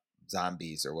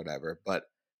zombies or whatever, but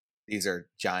these are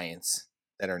giants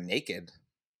that are naked.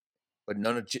 But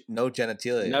no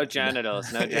genitalia. No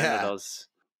genitals. No genitals.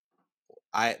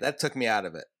 That took me out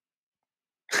of it.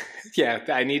 Yeah,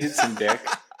 I needed some dick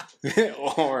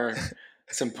or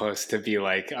some puss to be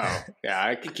like, oh, yeah,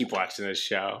 I could keep watching this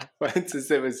show. But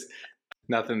since it was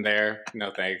nothing there,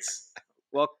 no thanks.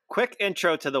 Well, quick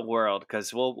intro to the world,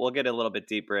 because we'll get a little bit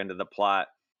deeper into the plot.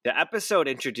 The episode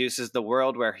introduces the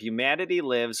world where humanity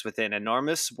lives within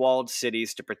enormous walled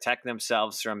cities to protect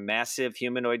themselves from massive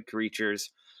humanoid creatures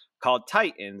called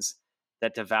Titans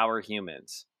that devour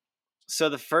humans. So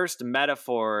the first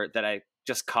metaphor that I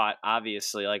just caught,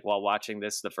 obviously, while watching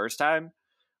this the first time,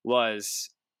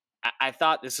 was I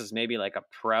thought this was maybe a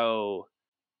pro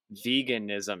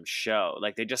veganism show.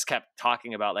 They just kept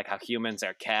talking about how humans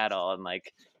are cattle,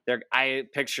 and I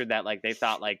pictured that they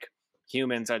thought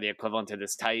humans are the equivalent to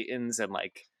this Titans, and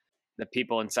the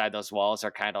people inside those walls are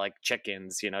kind of like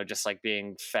chickens, just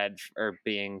being fed or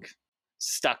being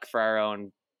stuck for our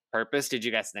own purpose. Did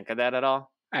you guys think of that at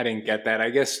all? I didn't get that. I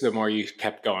guess the more you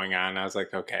kept going on, I was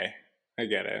like, okay, I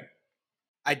get it.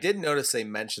 I did notice they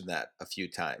mentioned that a few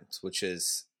times, which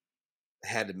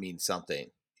had to mean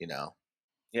something, you know?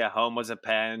 Yeah, home was a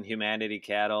pen, humanity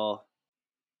cattle.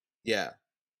 Yeah.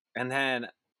 And then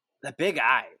the big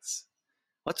eyes.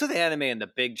 What's with the anime and the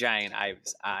big giant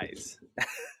eyes?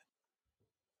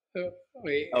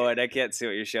 Wait. Oh, and I can't see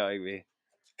what you're showing me.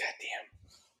 Goddamn.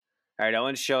 All right,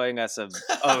 Owen's showing us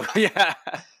oh yeah.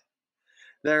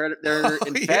 Their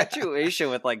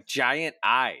infatuation with like giant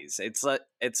eyes.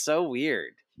 It's so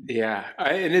weird. Yeah,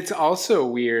 and it's also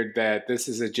weird that this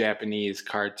is a Japanese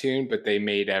cartoon, but they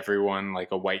made everyone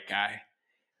like a white guy.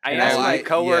 I asked my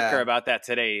coworker about that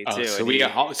today too.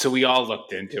 So we all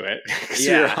looked into it because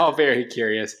Yeah. we were all very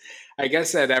curious. I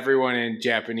guess that everyone in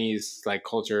Japanese like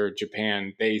culture,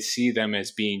 Japan, they see them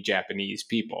as being Japanese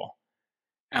people.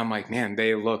 I'm like, man,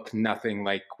 they look nothing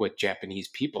like what Japanese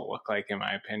people look like, in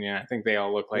my opinion. I think they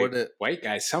all look like white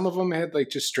guys. Some of them had like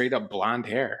just straight up blonde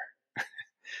hair.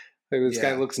 Like this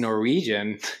guy looks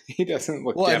Norwegian. He doesn't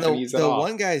look Japanese at all. The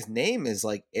one guy's name is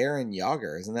like Aaron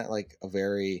Yager. Isn't that like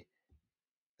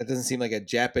that doesn't seem like a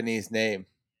Japanese name.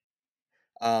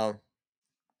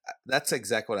 That's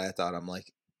exactly what I thought. I'm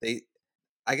like,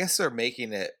 I guess they're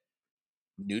making it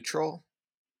neutral.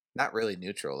 Not really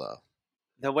neutral though.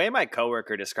 The way my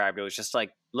coworker described it was just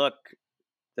like, look,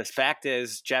 the fact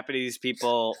is Japanese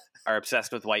people are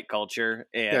obsessed with white culture.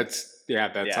 And that's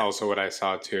also what I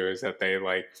saw too, is that they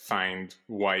like find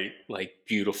white like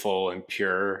beautiful and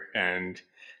pure, and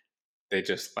they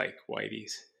just like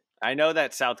whiteys. I know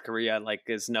that South Korea like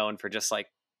is known for just like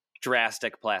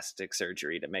drastic plastic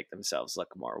surgery to make themselves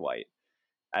look more white.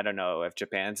 I don't know if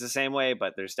Japan's the same way,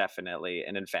 but there's definitely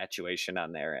an infatuation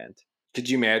on their end. Could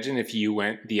you imagine if you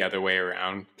went the other way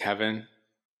around, Kevin?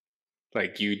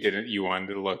 Like you wanted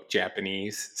to look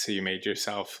Japanese, so you made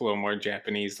yourself a little more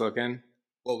Japanese looking?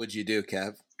 What would you do,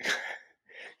 Kev?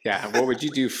 Yeah, what would you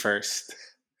do first?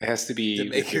 It has to be to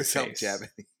make yourself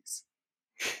Japanese.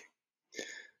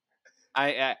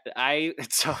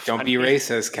 It's so Don't funny. be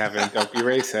racist, Kevin. Don't be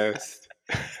racist.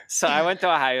 So I went to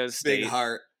Ohio State. Big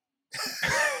heart.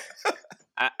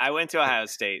 I went to Ohio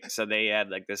State, so they had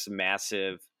like this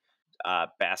massive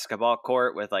basketball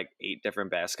court with like 8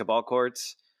 different basketball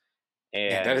courts.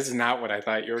 And yeah, that is not what I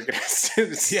thought you were going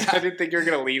to say. I didn't think you were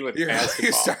going to lead with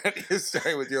basketball. You're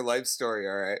starting with your life story.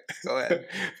 All right, go ahead.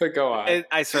 But go on.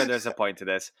 I swear there's a point to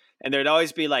this. And there'd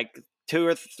always be like 2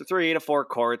 or 3 to 4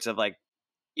 courts of like,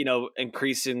 you know,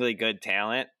 increasingly good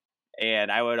talent.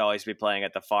 And I would always be playing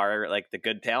at the far, like the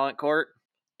good talent court.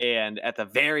 And at the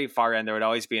very far end, there would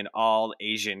always be an all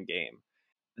Asian game.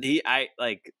 They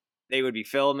would be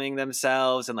filming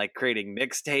themselves and like creating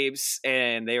mixtapes,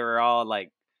 and they were all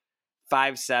like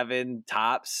 5'7"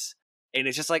 tops. And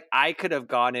it's just like, I could have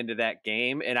gone into that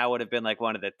game and I would have been like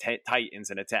one of the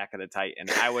Titans in Attack of the Titan.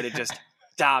 I would have just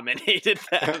dominated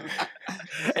them.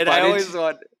 And I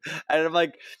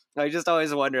just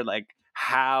always wondered like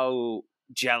how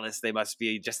jealous they must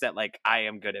be just that like I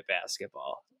am good at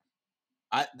basketball.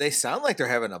 They sound like they're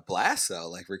having a blast though,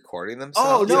 like recording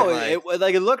themselves. Oh no,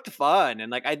 it looked fun, and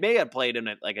like I may have played in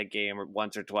it like a game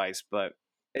once or twice, but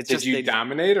it's Did you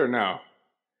dominate or no?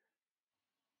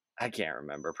 I can't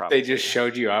remember. Probably they just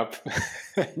showed you up.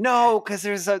 No, because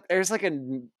there's like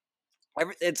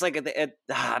it's like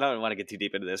I don't want to get too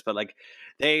deep into this, but like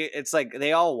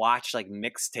they all watch like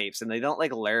mixtapes and they don't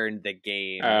like learn the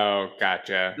game. Oh,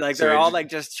 gotcha. Like so they're all like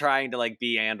just trying to like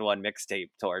be and one mixtape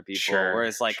tour people, sure,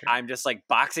 whereas like I'm just like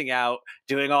boxing out,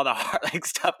 doing all the hard like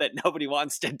stuff that nobody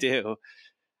wants to do,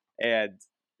 and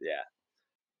yeah.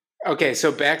 Okay,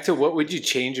 so back to what would you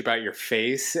change about your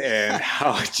face and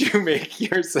how would you make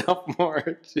yourself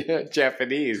more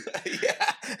Japanese?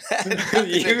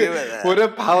 Yeah. What a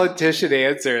politician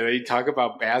answer that you talk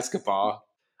about basketball.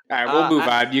 All right, we'll move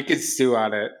on. You can stew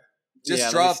on it.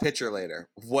 Just draw a picture later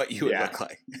of what you would look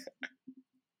like.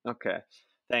 Okay,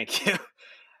 thank you.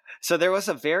 So there was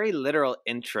a very literal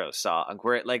intro song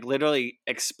where it like literally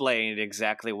explained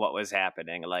exactly what was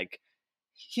happening. Like,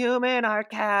 human are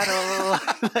cattle.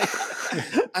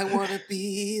 I want to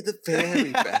be the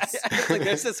very best. Like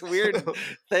there's this weird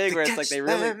thing where it's like they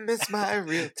really is my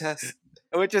real test.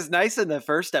 Which is nice in the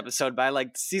first episode. By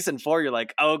like season 4, you're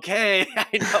like, okay,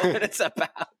 I know what it's about.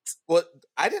 Well,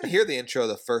 I didn't hear the intro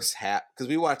the first half because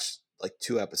we watched like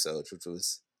 2 episodes, which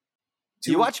was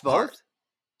You watched both?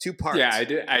 2 parts. Yeah, I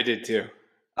did too.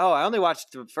 Oh, I only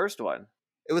watched the first one.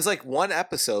 It was like 1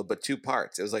 episode, but 2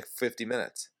 parts. It was like 50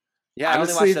 minutes. Yeah,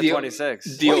 honestly, I only watched the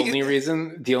 26. The only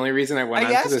reason I went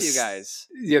on to this, you guys.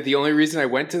 Yeah, the only reason I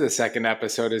went to the second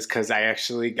episode is because I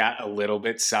actually got a little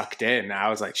bit sucked in. I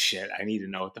was like, shit, I need to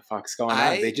know what the fuck's going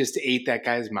on. They just ate that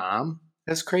guy's mom.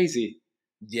 That's crazy.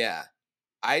 Yeah,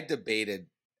 I debated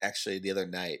actually the other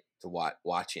night to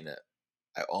watching it.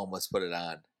 I almost put it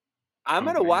on. I'm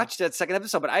going to watch that second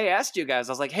episode, but I asked you guys,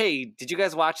 I was like, hey, did you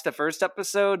guys watch the first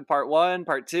episode, part 1,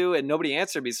 part 2? And nobody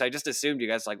answered me, so I just assumed you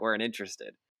guys like weren't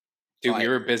interested. Dude, we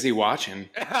were busy watching.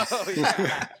 Oh,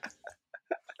 yeah.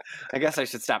 I guess I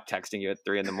should stop texting you at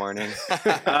 3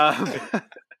 a.m.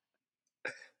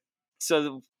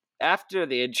 So after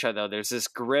the intro, though, there's this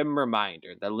grim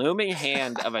reminder. The looming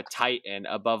hand of a titan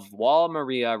above Wall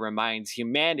Maria reminds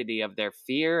humanity of their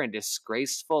fear and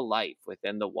disgraceful life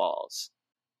within the walls.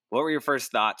 What were your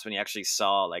first thoughts when you actually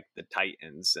saw like the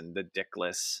titans and the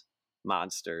dickless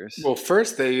monsters? Well,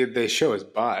 first they show his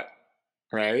butt,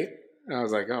 right? And I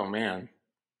was like, oh man.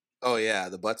 Oh yeah,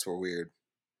 the butts were weird.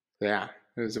 Yeah,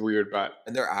 it was a weird butt.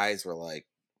 And their eyes were like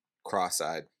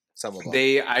cross-eyed. Some of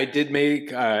them. I did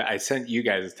make. I sent you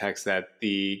guys a text that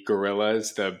the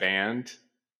gorillas, the band,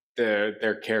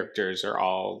 their characters are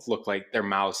all look like their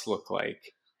mouths look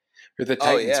like, or the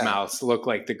Titans' mouths look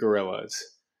like the gorillas.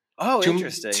 Oh,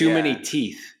 interesting. Too many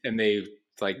teeth, and they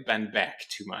like bend back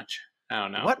too much. I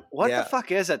don't know. What the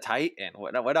fuck is a titan?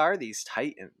 What are these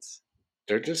titans?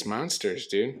 They're just monsters,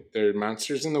 dude. They're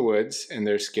monsters in the woods, and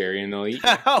they're scary, and they'll eat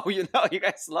you. Oh, you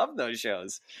guys love those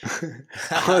shows.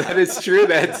 Oh, that is true.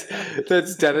 That's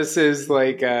Dennis's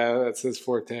that's his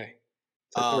forte. Is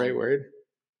that the right word?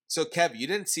 So, Kev, you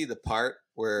didn't see the part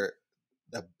where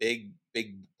the big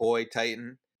boy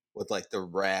Titan with like the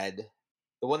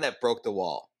one that broke the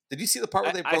wall. Did you see the part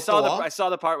where they broke the wall? I saw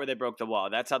the part where they broke the wall.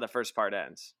 That's how the first part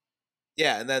ends.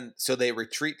 Yeah, and then so they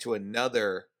retreat to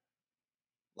another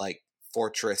like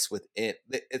fortress within.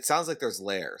 It sounds like there's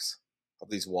layers of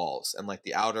these walls, and like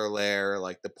the outer layer,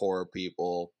 like the poorer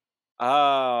people.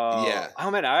 Oh, yeah. Oh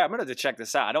man, I'm gonna have to check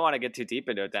this out. I don't want to get too deep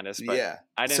into it, Dennis. But yeah,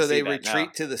 I didn't. So they retreat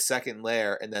retreat to the second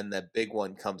layer, and then the big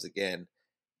one comes again,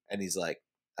 and he's like,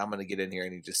 "I'm gonna get in here,"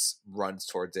 and he just runs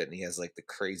towards it, and he has like the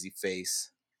crazy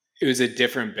face. It was a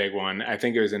different big one. I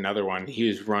think it was another one. He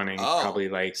was running probably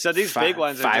like... So these big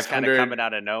ones are just kind of coming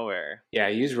out of nowhere. Yeah,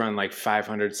 he was running like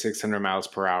 500, 600 miles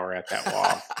per hour at that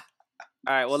wall.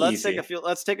 All right, well, let's take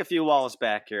a few walls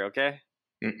back here, okay?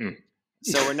 Mm-mm.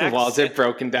 So we're next... Walls are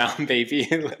broken down, baby.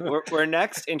 we're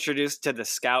next introduced to the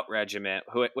Scout Regiment,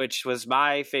 which was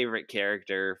my favorite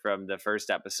character from the first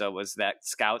episode, was that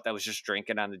scout that was just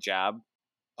drinking on the job.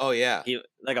 Oh, yeah. He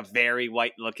like a very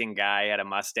white-looking guy, had a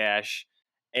mustache.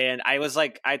 And I was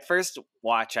like, at first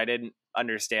watch, I didn't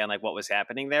understand like what was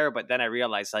happening there. But then I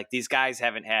realized like these guys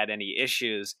haven't had any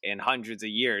issues in hundreds of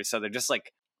years. So they're just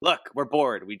like, look, we're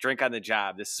bored. We drink on the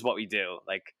job. This is what we do.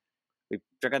 Like we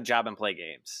drink on the job and play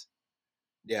games.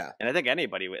 Yeah. And I think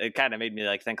it kind of made me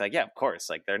like think like, yeah, of course.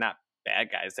 Like they're not bad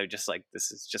guys. They're just like,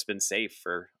 this has just been safe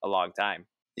for a long time.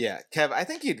 Yeah. Kev, I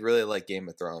think you'd really like Game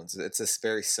of Thrones. It's a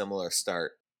very similar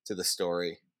start to the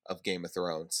story of Game of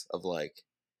Thrones of like,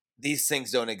 these things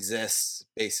don't exist,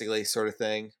 basically, sort of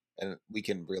thing, and we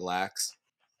can relax.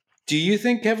 Do you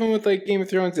think, Kevin, with like Game of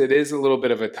Thrones, it is a little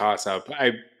bit of a toss-up?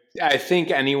 I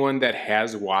think anyone that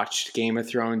has watched Game of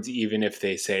Thrones, even if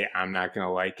they say I'm not going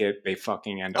to like it, they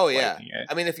fucking end up liking it.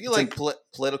 I mean, if you like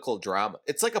political drama,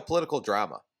 it's like a political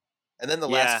drama, and then the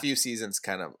last few seasons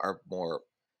kind of are more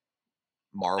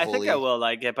Marvel-y. I think I will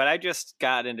like it, but I just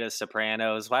got into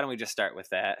Sopranos. Why don't we just start with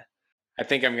that? I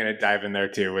think I'm going to dive in there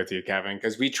too with you, Kevin,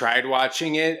 because we tried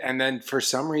watching it and then for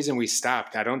some reason we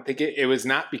stopped. I don't think it was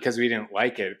not because we didn't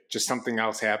like it. Just something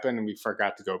else happened and we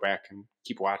forgot to go back and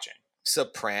keep watching.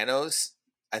 Sopranos,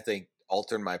 I think,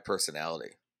 altered my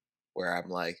personality where I'm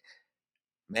like,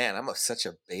 man, I'm such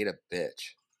a beta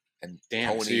bitch. And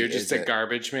damn, Tony, so you're just a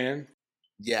garbage man?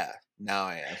 Yeah, now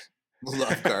I am.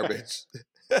 Love garbage.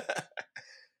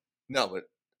 No, but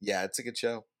yeah, it's a good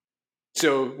show.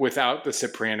 So without The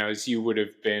Sopranos, you would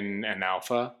have been an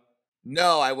alpha?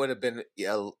 No, I would have been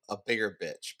a bigger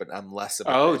bitch, but I'm less of a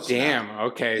bitch damn. Now.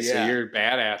 Okay, yeah. So you're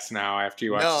badass now after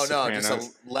you watch The Sopranos. No,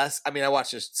 just less. I mean, I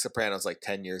watched The Sopranos like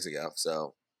 10 years ago,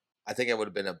 so I think I would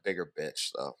have been a bigger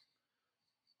bitch, though.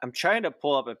 I'm trying to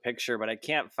pull up a picture, but I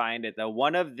can't find it, though.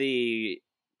 One of the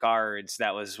guards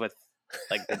that was with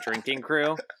like the drinking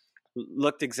crew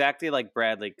looked exactly like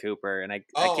Bradley Cooper, and I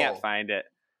can't find it.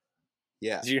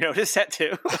 Yeah. Did you notice that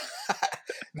too?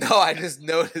 No, I just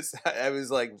noticed I was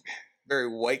like very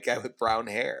white guy with brown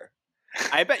hair.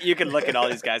 I bet you can look at all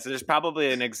these guys. There's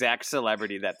probably an exact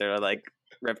celebrity that they're like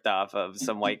ripped off of,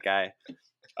 some white guy.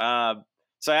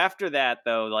 So after that,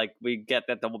 though, like we get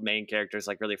that the main character is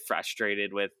like really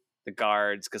frustrated with the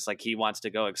guards because like he wants to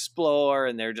go explore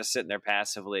and they're just sitting there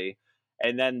passively.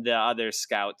 And then the other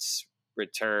scouts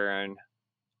return.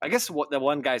 I guess the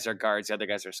one guys are guards, the other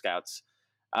guys are scouts.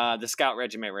 The scout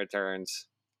regiment returns,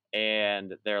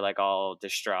 and they're like all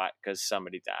distraught because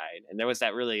somebody died. And there was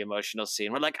that really emotional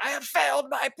scene where like, I have failed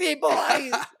my people.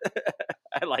 I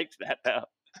liked that though.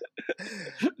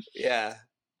 Yeah.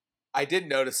 I did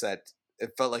notice that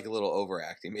it felt like a little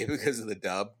overacting, maybe because of the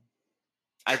dub.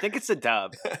 I think it's a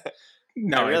dub.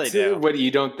 No, I really do. What,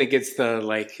 you don't think it's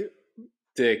the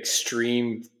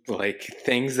extreme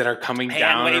things that are coming Hand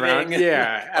down waving. around?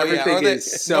 Yeah, everything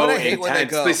is so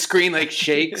intense. The screen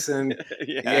shakes and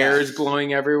air is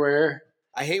blowing everywhere.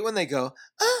 I hate when they go,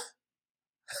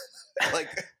 like.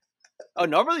 Oh,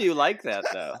 normally you like that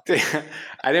though.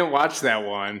 I didn't watch that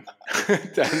one,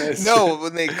 Dennis. No,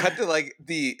 when they cut to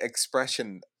the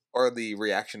expression or the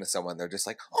reaction to someone, they're just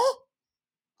like, oh.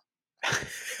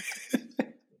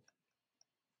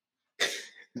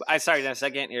 Sorry, Dennis, I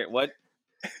can't hear it. What?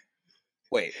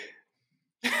 Wait.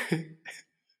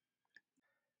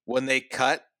 When they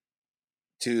cut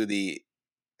to the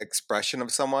expression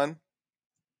of someone,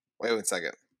 wait 1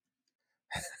 second.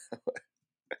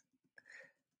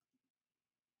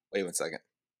 Wait 1 second.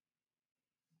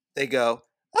 They go,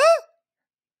 ah!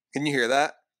 Can you hear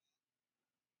that?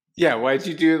 Yeah, why'd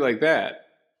you do it like that?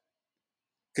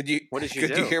 Could you? What did you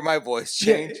Could do? you hear my voice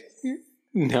change? Yeah.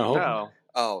 No. No.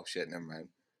 Oh shit! Never mind.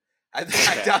 I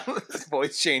downloaded this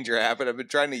voice changer app, and I've been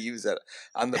trying to use it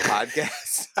on the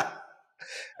podcast,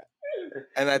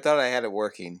 and I thought I had it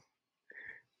working.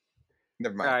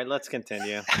 Never mind. All right, let's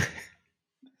continue.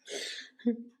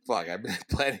 Fuck! I've been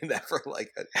planning that for a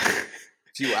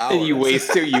few hours. And you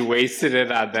wasted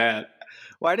it on that.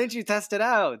 Why didn't you test it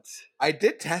out? I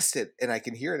did test it, and I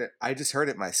can hear it. I just heard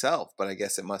it myself, but I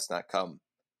guess it must not come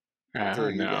through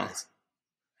you guys.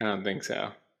 I don't think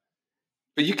so.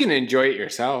 But you can enjoy it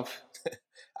yourself.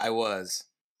 I was.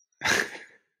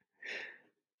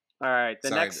 All right.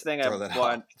 The next thing I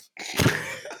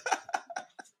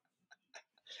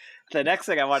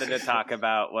wanted to talk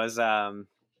about was do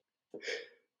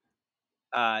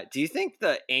you think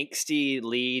the angsty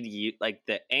lead,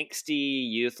 the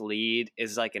angsty youth lead,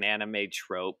 is like an anime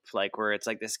trope, where it's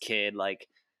this kid,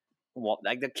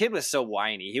 the kid was so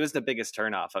whiny. He was the biggest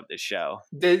turnoff of the show.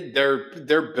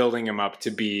 They're building him up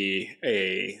to be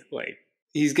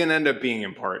he's gonna end up being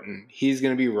important. He's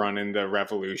gonna be running the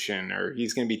revolution, or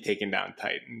he's gonna be taking down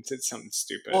Titans. It's something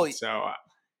stupid. Well, so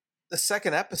the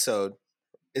second episode,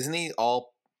 isn't he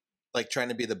all trying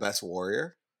to be the best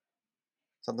warrior?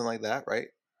 Something like that, right,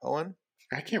 Owen?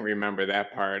 I can't remember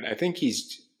that part. I think he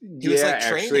was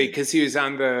actually, because he was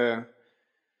on the.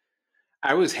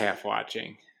 I was half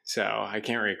watching, so I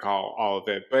can't recall all of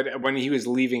it. But when he was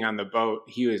leaving on the boat,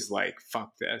 he was like,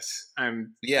 "Fuck this!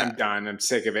 I'm done. I'm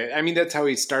sick of it." I mean, that's how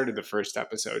he started the first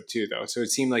episode too, though. So it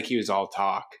seemed like he was all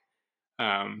talk.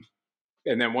 And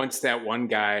then once that one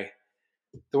guy.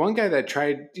 The one guy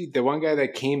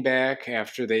that came back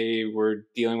after they were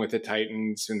dealing with the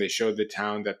Titans and they showed the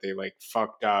town that they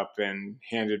fucked up and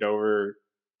handed over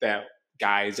that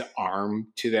guy's arm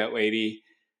to that lady.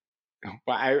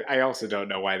 But I also don't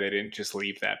know why they didn't just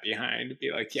leave that behind.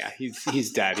 Be like, yeah,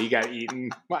 he's dead. He got eaten.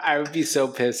 Well, I would be so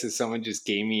pissed if someone just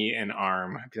gave me an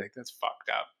arm. I'd be like, that's fucked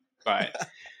up. But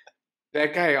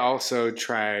that guy also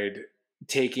tried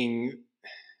taking.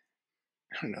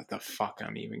 I don't know what the fuck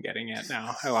I'm even getting at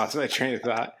now. I lost my train of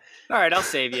thought. All right, I'll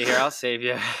save you here. I'll save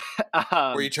you.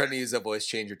 Were you trying to use a voice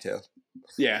changer too?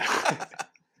 Yeah.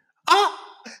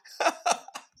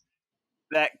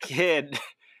 That kid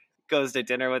goes to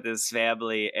dinner with his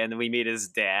family, and we meet his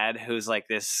dad, who's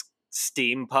this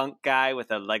steampunk guy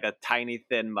with a tiny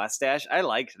thin mustache. I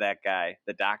liked that guy,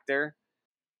 the doctor.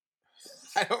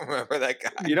 I don't remember that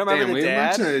guy. You don't remember the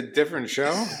dad? We mentioned a different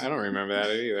show. I don't remember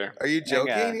that either. Are you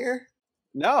joking here?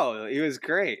 No, he was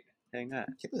great. Hang on.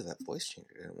 I can't believe that voice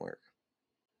changer didn't work.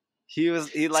 See,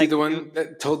 the one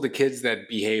that told the kids that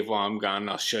behave while I'm gone.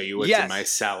 I'll show you what's in my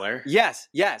cellar. Yes.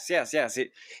 He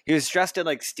was dressed in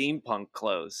steampunk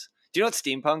clothes. Do you know what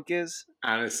steampunk is?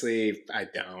 Honestly, I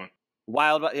don't.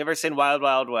 You ever seen Wild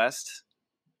Wild West?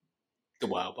 The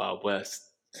Wild Wild West.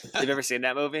 You've ever seen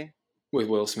that movie? With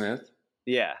Will Smith?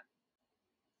 Yeah.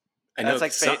 I know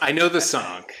the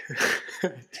song.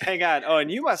 Hang on. Oh, and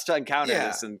you must encounter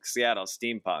this in Seattle,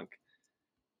 steampunk.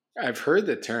 I've heard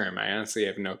the term. I honestly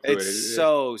have no clue. It's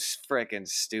so freaking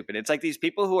stupid. It's these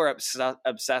people who are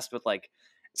obsessed with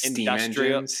Steam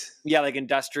industrial engines? Yeah,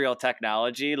 industrial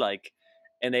technology,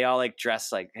 and they all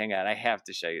dress hang on, I have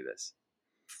to show you this.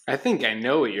 I think I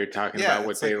know what you're talking about,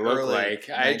 what they look like.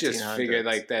 1900s. I just figured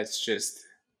that's just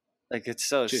it's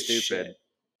so just stupid. Shit.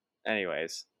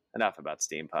 Anyways, enough about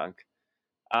steampunk.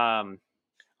 I'll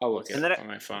look it up on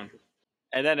my phone.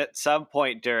 And then at some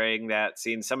point during that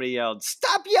scene, somebody yelled,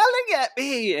 "Stop yelling at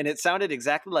me!" And it sounded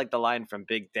exactly like the line from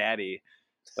Big Daddy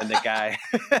when the guy.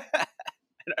 I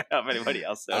don't know if anybody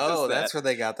else knows. Oh, that's where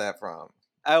they got that from.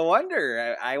 I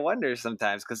wonder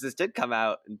sometimes because this did come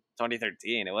out in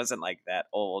 2013. It wasn't like that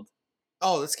old.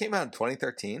 Oh, this came out in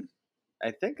 2013.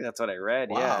 I think that's what I read.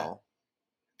 Wow.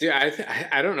 Yeah. Dude,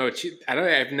 I don't know.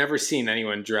 I've never seen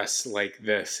anyone dress like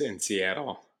this in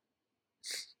Seattle.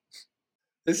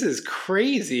 This is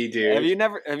crazy, dude. Have you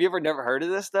ever never heard of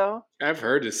this though? I've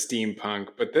heard of steampunk,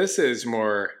 but this is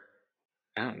more.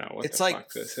 I don't know what It's the like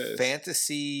fuck this is.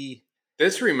 fantasy.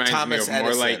 This reminds Thomas me of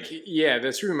more Edison.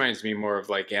 this reminds me more of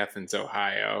like Athens,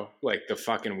 Ohio, like the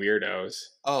fucking weirdos.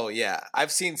 Oh yeah,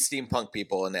 I've seen steampunk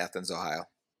people in Athens, Ohio.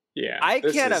 Yeah, I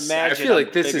can't imagine. I feel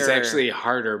like this is actually a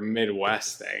harder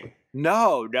Midwest thing.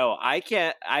 No, I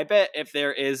can't. I bet if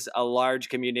there is a large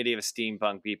community of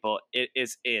steampunk people, it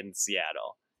is in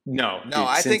Seattle. No, dude,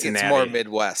 I think it's more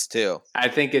Midwest too. I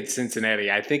think it's Cincinnati.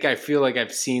 I feel like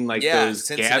I've seen like those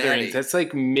Cincinnati. gatherings. That's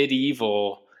like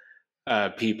medieval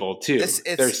people too.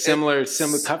 They're similar,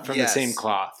 cut from the same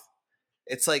cloth.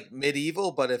 It's like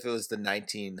medieval, but if it was the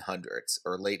 1900s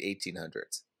or late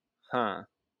 1800s. Huh.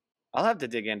 I'll have to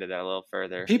dig into that a little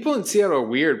further. People in Seattle are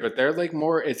weird, but they're like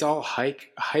more. It's all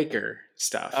hiker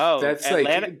stuff. Oh, that's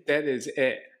that is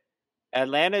it.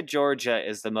 Atlanta, Georgia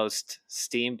is the most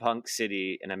steampunk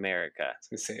city in America. I was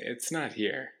gonna say it's not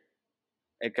here.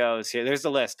 It goes here. There's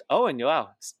the list. Oh, and wow,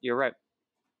 you're right.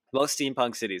 Most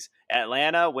steampunk cities: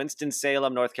 Atlanta,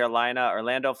 Winston-Salem, North Carolina,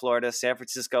 Orlando, Florida, San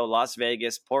Francisco, Las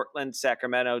Vegas, Portland,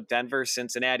 Sacramento, Denver,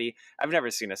 Cincinnati. I've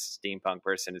never seen a steampunk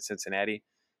person in Cincinnati,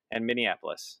 and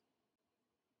Minneapolis.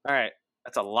 All right,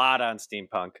 that's a lot on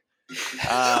steampunk.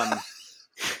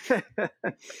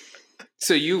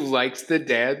 So you liked the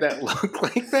dad that looked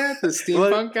like that, the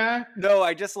steampunk guy? No,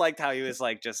 I just liked how he was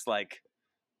just like,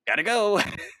 gotta go.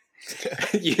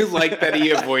 You like that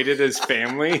he avoided his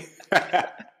family?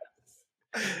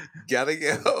 Gotta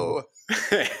go.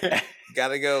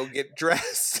 Gotta go get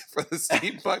dressed for the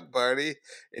steampunk party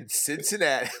in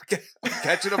Cincinnati. I'm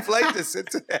catching a flight to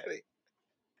Cincinnati.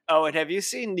 Oh, and have you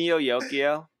seen Neo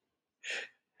Yokio?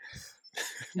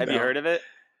 Have you heard of it?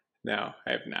 No,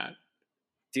 I have not.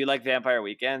 Do you like Vampire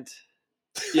Weekend?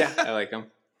 Yeah, I like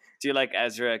him. Do you like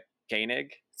Ezra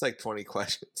Koenig? It's like 20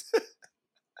 questions.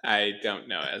 I don't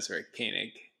know Ezra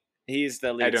Koenig. He's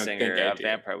the lead singer of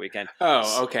Vampire Weekend.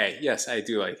 Oh, okay. Yes, I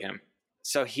do like him.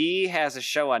 So he has a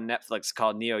show on Netflix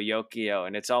called Neo Yokio,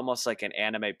 and it's almost like an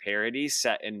anime parody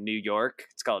set in New York.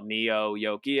 It's called Neo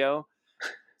Yokio,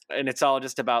 and it's all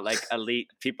just about like elite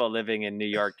people living in New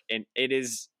York. And it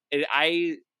is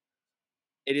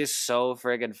so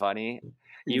friggin' funny.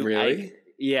 Really?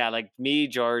 Yeah, like me,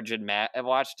 George, and Matt have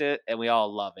watched it, and we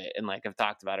all love it, and like have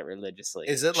talked about it religiously.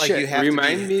 Is it like you have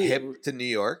to be hip to New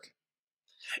York?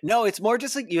 No, it's more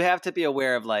just like you have to be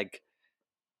aware of like,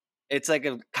 it's like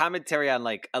a commentary on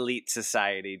like elite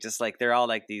society. Just like they're all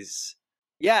like these.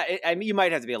 Yeah, I mean, you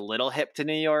might have to be a little hip to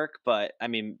New York, but I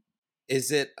mean,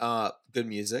 is it good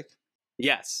music?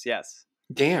 Yes.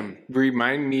 Damn,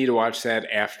 remind me to watch that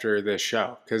after the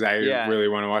show because I really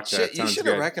want to watch that. You should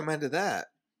have recommended that.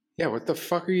 Yeah, what the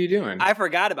fuck are you doing? I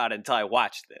forgot about it until I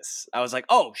watched this. I was like,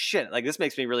 oh shit, like this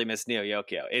makes me really miss Neo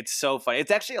Yokio. It's so funny. It's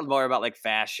actually more about like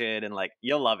fashion and like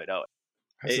you'll love it. Oh,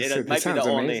 it might be the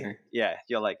only. Amazing. Yeah,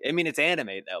 you'll like. I mean, it's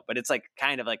anime though, but it's like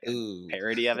kind of like a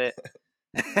parody of it,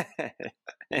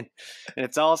 and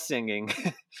it's all singing.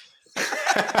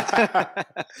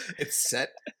 It's set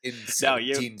in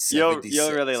 1777.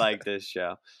 You'll really like this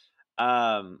show.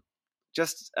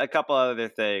 Just a couple other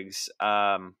things.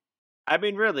 I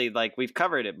mean, really, like we've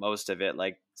covered it, most of it.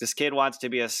 Like this kid wants to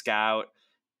be a scout.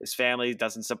 His family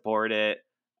doesn't support it.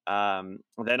 Then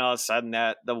all of a sudden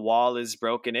the wall is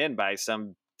broken in by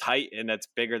some titan that's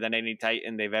bigger than any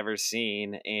titan they've ever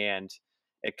seen. And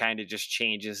it kind of just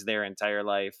changes their entire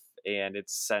life. And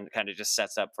it's kind of just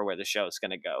sets up for where the show is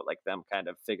going to go, like them kind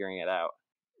of figuring it out.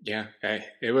 Yeah,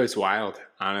 it was wild,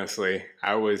 honestly.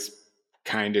 I was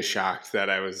kind of shocked that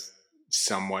I was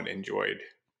somewhat enjoyed.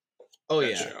 Oh,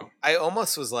 yeah. Show. I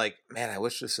almost was like, man, I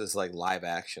wish this was like live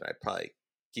action. I'd probably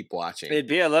keep watching. It'd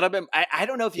be a little bit. I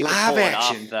don't know if you could pull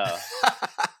action. It off, though.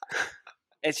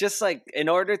 It's just like, in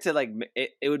order to like,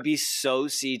 it would be so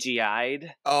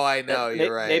CGI'd. Oh, I know.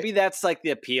 You're right. Maybe that's like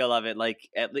the appeal of it. Like,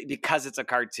 because it's a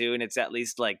cartoon, it's at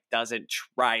least like doesn't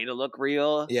try to look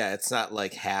real. Yeah, it's not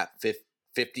like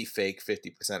 50 fake,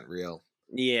 50% real.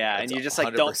 Yeah, it's and you just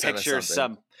like don't picture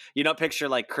you don't picture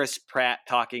like Chris Pratt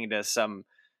talking to some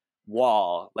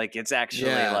wall. Like it's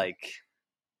actually like,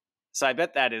 so I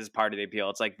bet that is part of the appeal.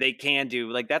 It's like they can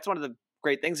do, like that's one of the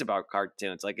great things about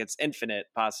cartoons. Like it's infinite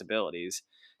possibilities.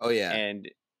 Oh yeah. And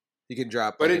you can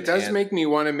drop, but it does make me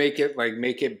want to make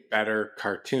it better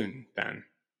cartoon then.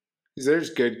 There's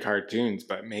good cartoons,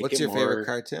 but make What's it your more... favorite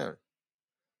cartoon?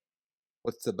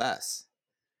 What's the best?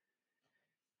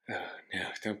 Oh, no,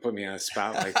 don't put me on a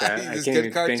spot like that. I Just can't good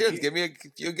even cartoons. think... Give me a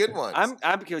few good ones.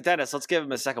 I'm with Dennis. Let's give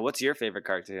him a second. What's your favorite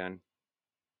cartoon?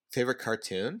 Favorite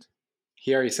cartoon?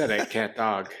 He already said it, Cat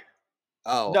Dog.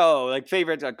 Oh. No, like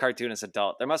favorite cartoon as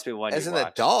adult. There must be one As you've an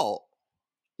watched. adult?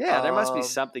 Yeah, there must be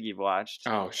something you've watched.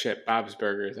 Oh, shit. Bob's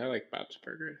Burgers. I like Bob's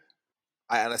Burgers.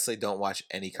 I honestly don't watch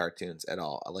any cartoons at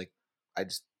all.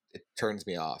 It turns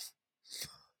me off.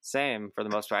 Same for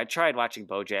the most part. I tried watching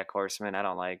BoJack Horseman. I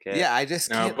don't like it. Yeah, I just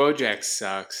can't. BoJack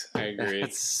sucks. I agree.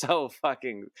 It's so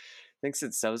fucking thinks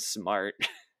it's so smart.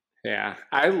 Yeah,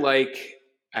 I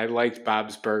liked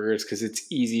Bob's Burgers because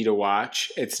it's easy to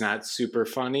watch. It's not super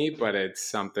funny, but it's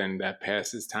something that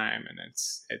passes time, and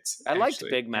it's. I liked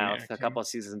Big Mouth. A couple of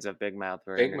seasons of Big Mouth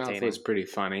were Big entertaining. Mouth was pretty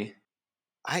funny.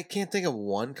 I can't think of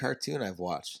one cartoon I've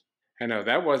watched. I know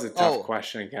that was a tough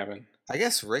question, Kevin. I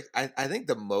guess Rick. I think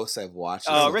the most I've watched.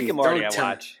 Rick and Morty. I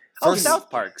watch. South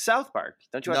Park. South Park.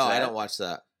 Don't you watch that? No, I don't watch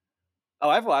that. Oh,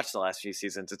 I've watched the last few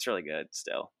seasons. It's really good.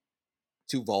 Still.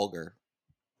 Too vulgar.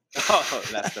 Oh,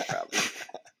 that's the problem.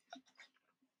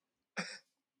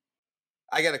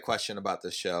 I got a question about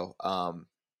this show.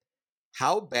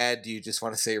 How bad do you just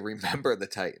want to say "Remember the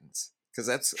Titans"? Because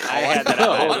that's all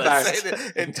I want to say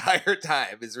the entire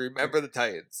time is "Remember the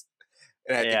Titans,"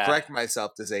 and I had to correct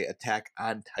myself to say "Attack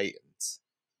on Titans."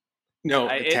 No,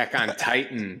 Attack on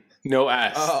Titan. No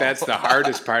S. Oh. That's the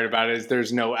hardest part about it is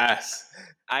there's no S.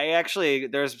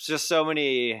 There's just so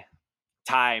many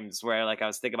times where I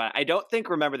was thinking about it. I don't think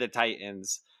Remember the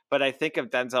Titans, but I think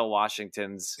of Denzel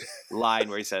Washington's line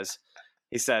where he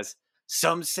says,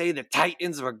 some say the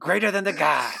Titans were greater than the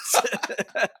gods.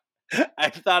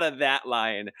 I've thought of that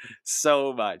line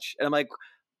so much. And I'm like,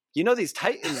 these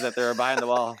Titans that there are behind the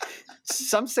wall,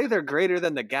 some say they're greater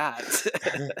than the gods.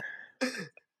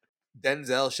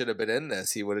 Denzel should have been in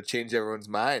this. He would have changed everyone's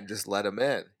mind. Just let him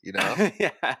in,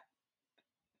 Yeah.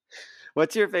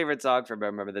 What's your favorite song from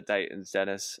Remember the Titans,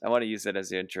 Dennis? I want to use it as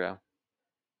the intro.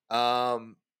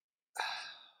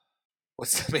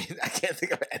 What's the main? I can't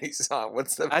think of any song.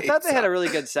 What's the? I thought they had a really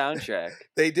good soundtrack.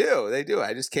 They do.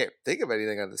 I just can't think of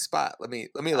anything on the spot. Let me.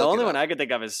 Look the only one I could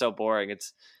think of is so boring.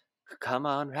 It's "Come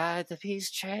On, Ride the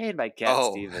Peace Train" by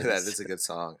Cat Stevens. That is a good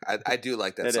song. I do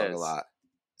like that song a lot.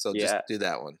 So just do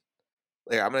that one.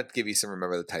 Here, I'm gonna give you some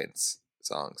Remember the Titans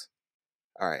songs.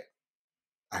 All right.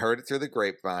 I heard it through the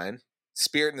grapevine.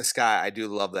 Spirit in the Sky, I do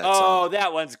love that song. Oh,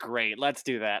 that one's great. Let's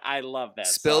do that. I love that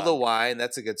Spill song. the Wine,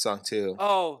 that's a good song too.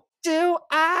 Oh, do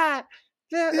I?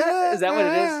 Is that what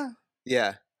it is?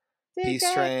 Yeah. Peace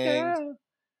Train.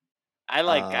 I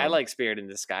like Spirit in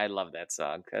the Sky. I love that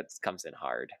song. That comes in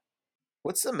hard.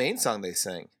 What's the main song they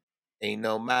sing? Ain't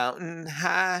no mountain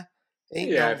high,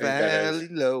 ain't no valley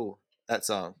low. That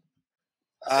song.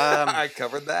 I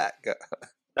covered that.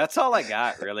 That's all I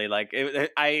got, really.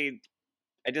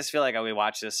 I just feel like we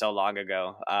watched this so long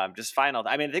ago. I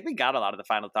think we got a lot of the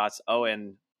final thoughts.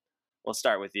 Owen, we'll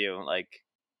start with you.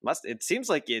 It seems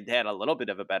like you had a little bit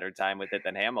of a better time with it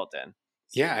than Hamilton.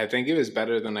 Yeah, I think it was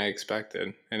better than I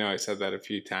expected. I know I said that a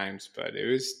few times, but it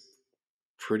was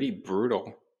pretty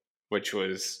brutal,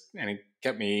 and it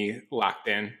kept me locked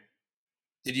in.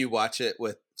 Did you watch it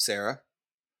with Sarah?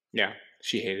 Yeah,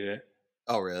 she hated it.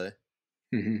 Oh, really?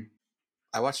 Mm-hmm.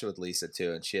 I watched it with Lisa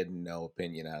too, and she had no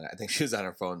opinion on it. I think she was on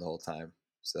her phone the whole time.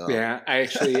 So yeah, I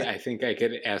think I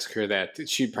could ask her that.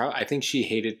 I think she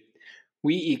hated.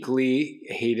 We equally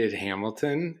hated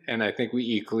Hamilton, and I think we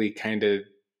equally kind of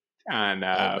on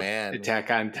Attack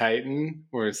on Titan,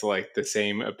 where it's the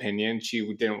same opinion.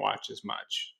 She didn't watch as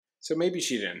much, so maybe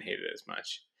she didn't hate it as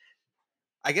much.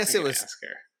 I guess it was. Ask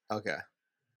her. Okay.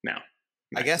 No.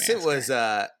 I guess it was.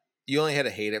 You only had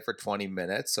to hate it for 20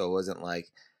 minutes, so it wasn't like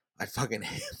I fucking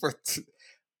hate it for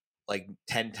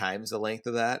 10 times the length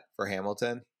of that for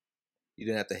Hamilton. You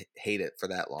didn't have to hate it for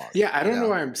that long. Yeah, I don't know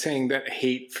why I'm saying that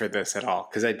hate for this at all,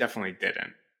 because I definitely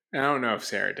didn't. I don't know if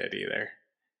Sarah did either.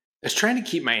 I was trying to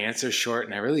keep my answers short,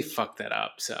 and I really fucked that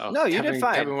up. So no, you did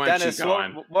fine. Kevin, Dennis,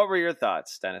 what were your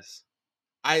thoughts, Dennis?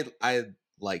 I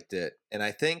liked it, and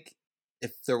I think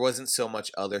if there wasn't so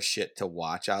much other shit to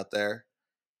watch out there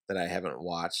that I haven't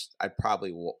watched, I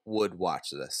probably would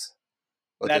watch this.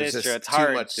 But that is true. It's hard.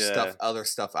 Too much other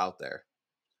stuff out there.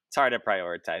 It's hard to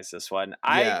prioritize this one.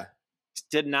 I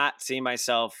did not see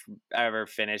myself ever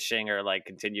finishing or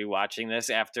continue watching this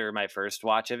after my first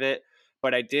watch of it,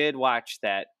 but I did watch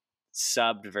that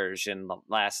subbed version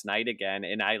last night again,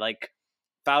 and I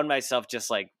found myself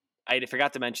just I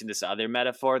forgot to mention this other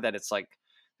metaphor that it's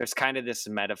there's kind of this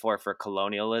metaphor for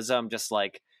colonialism, just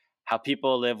how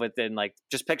people live within, like,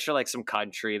 just picture like some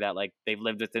country that like they've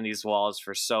lived within these walls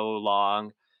for so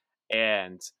long,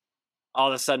 and all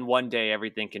of a sudden one day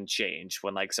everything can change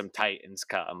when like some titans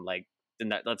come, like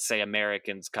let's say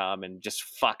Americans come and just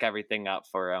fuck everything up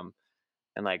for them,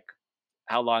 and like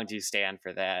how long do you stand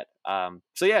for that?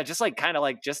 So yeah, just like kind of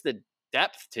like just the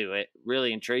depth to it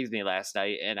really intrigues me last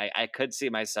night, and I could see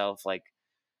myself like,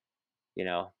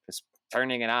 just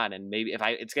turning it on, and maybe if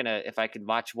I could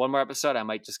watch one more episode, I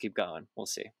might just keep going. We'll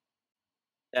see.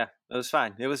 Yeah, it was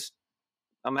fine.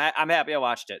 I'm happy I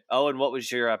watched it. Oh, and what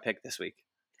was your pick this week?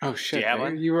 Oh shit!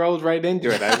 You rolled right into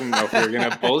it. I didn't know if we were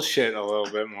gonna bullshit a little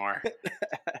bit more.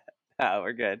 Oh,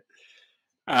 we're good.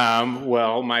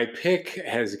 Well, my pick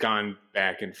has gone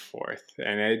back and forth,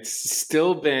 and it's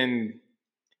still been.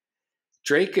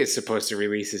 Drake is supposed to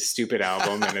release his stupid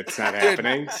album, and it's not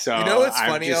happening. So I'm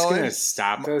funny, just Owen? going to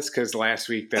stop this because last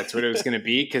week that's what it was going to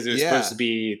be, because it was supposed to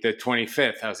be the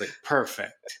 25th. I was like,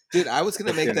 perfect. Dude, I was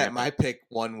going to make that my pick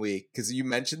one week because you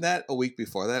mentioned that a week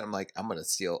before that. I'm like, I'm going to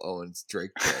steal Owen's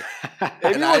Drake pick.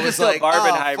 Maybe we'll just do a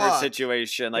Barbenheimer fuck.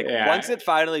 situation. Like, once it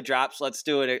finally drops, let's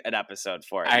do an episode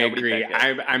for it. I agree.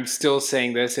 I'm still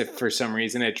saying this. If for some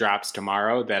reason it drops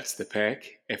tomorrow, that's the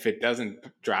pick. If it doesn't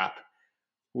drop,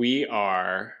 we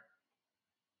are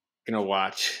going to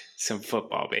watch some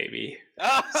football, baby.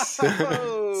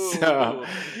 Oh!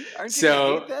 Aren't you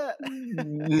going to hate that?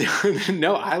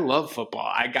 No, I love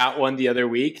football. I got one the other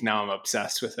week. Now I'm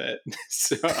obsessed with it.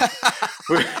 So Oh,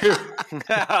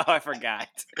 I forgot.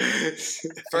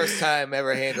 First time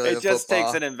ever handling it just football.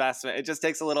 takes an investment. It just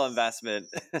takes a little investment.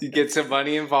 You get some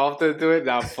money involved to do it.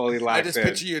 Now I'm fully locked in. I just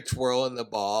picture you twirling the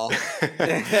ball.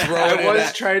 I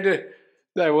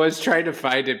was trying to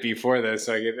find it before this,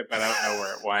 so I get it, but I don't know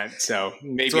where it went. So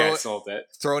maybe I sold it.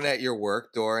 Thrown at your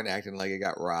work door and acting like it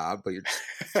got robbed, but you're just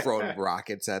throwing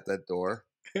rockets at that door.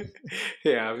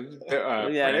 Yeah.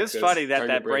 It was funny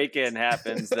that break-in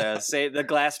happens. The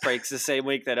glass breaks the same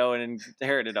week that Owen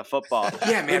inherited a football.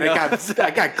 Yeah, man,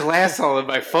 I got glass all in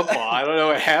my football. I don't know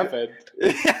what happened.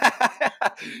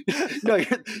 No,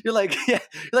 you're like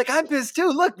I'm pissed too.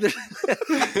 Look, there's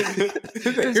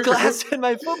glass in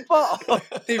my football.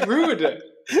 They ruined it.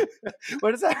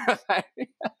 What does that remind me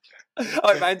of? Oh,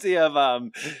 it reminds me of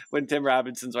when Tim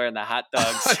Robinson's wearing the hot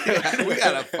dogs. We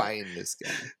gotta find this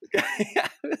guy. Yeah,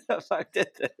 who the fuck did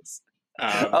this?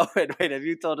 Wait, have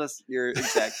you told us your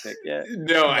exact pick yet?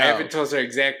 No, I haven't told us our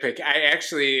exact pick. I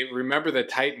actually remember the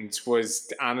Titans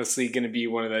was honestly going to be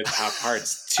one of the top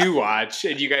parts to watch,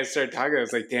 and you guys started talking. I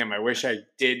was like, damn, I wish I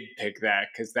did pick that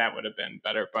because that would have been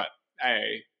better, but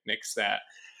I nixed that.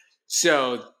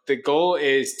 So the goal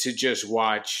is to just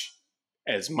watch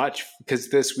as much, because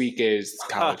this week is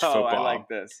college football. I like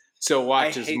this. So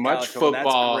watch as much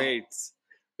football. That's great.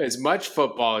 As much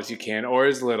football as you can, or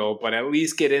as little, but at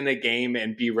least get in a game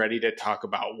and be ready to talk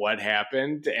about what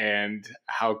happened and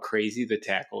how crazy the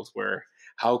tackles were,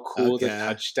 how cool the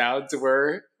touchdowns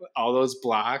were, all those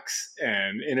blocks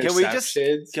and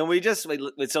interceptions.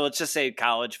 So let's just say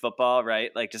college football,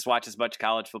 right? Like, just watch as much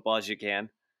college football as you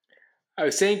can. I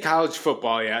was saying college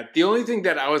football, yeah. The only thing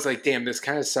that I was like, damn, this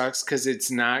kind of sucks because it's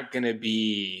not going to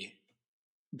be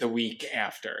the week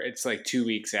after. It's like 2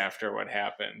 weeks after what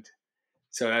happened.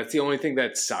 So that's the only thing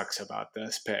that sucks about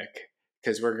this pick,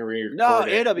 because we're going to record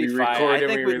it. It'll be fine. I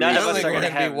think none of us are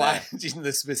going to be watching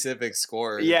the specific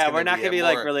score. Yeah, we're not going to be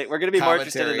like really. We're going to be more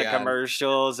interested in the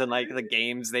commercials and like the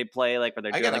games they play, like when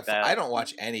they're doing like that. I don't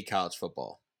watch any college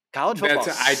football. College football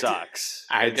sucks.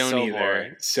 I don't either.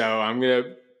 Boring. So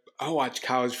I'll watch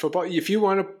college football. If you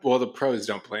want to, well, the pros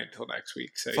don't play until next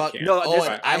week, so you can't. No,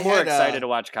 I'm more excited to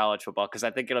watch college football because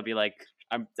I think it'll be like.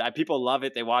 People love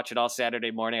it. They watch it all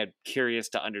Saturday morning. I'm curious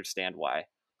to understand why.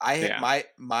 I had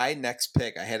my next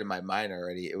pick I had in my mind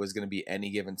already. It was going to be any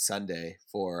given Sunday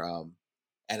for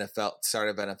start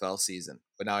of NFL season.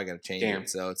 But now I got to change it,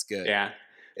 so it's good. Yeah,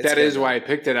 that is why I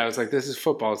picked it. I was like, this is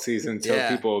football season, so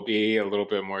people will be a little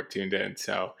bit more tuned in.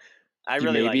 So I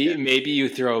really like it. Maybe you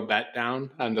throw a bet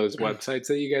down on those websites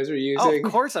that you guys are using. Oh,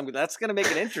 of course. That's going to make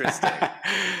it interesting.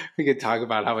 We could talk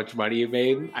about how much money you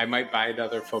made. I might buy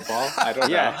another football. I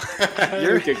don't know.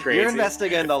 You're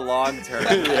investing in the long term.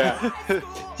 Yeah.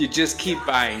 You just keep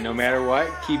buying no matter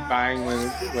what. Keep buying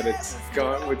when it's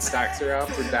going, when stocks are up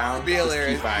or down. It'd be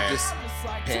hilarious. Just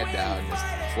pan down just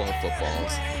 12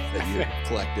 footballs that you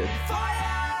collected.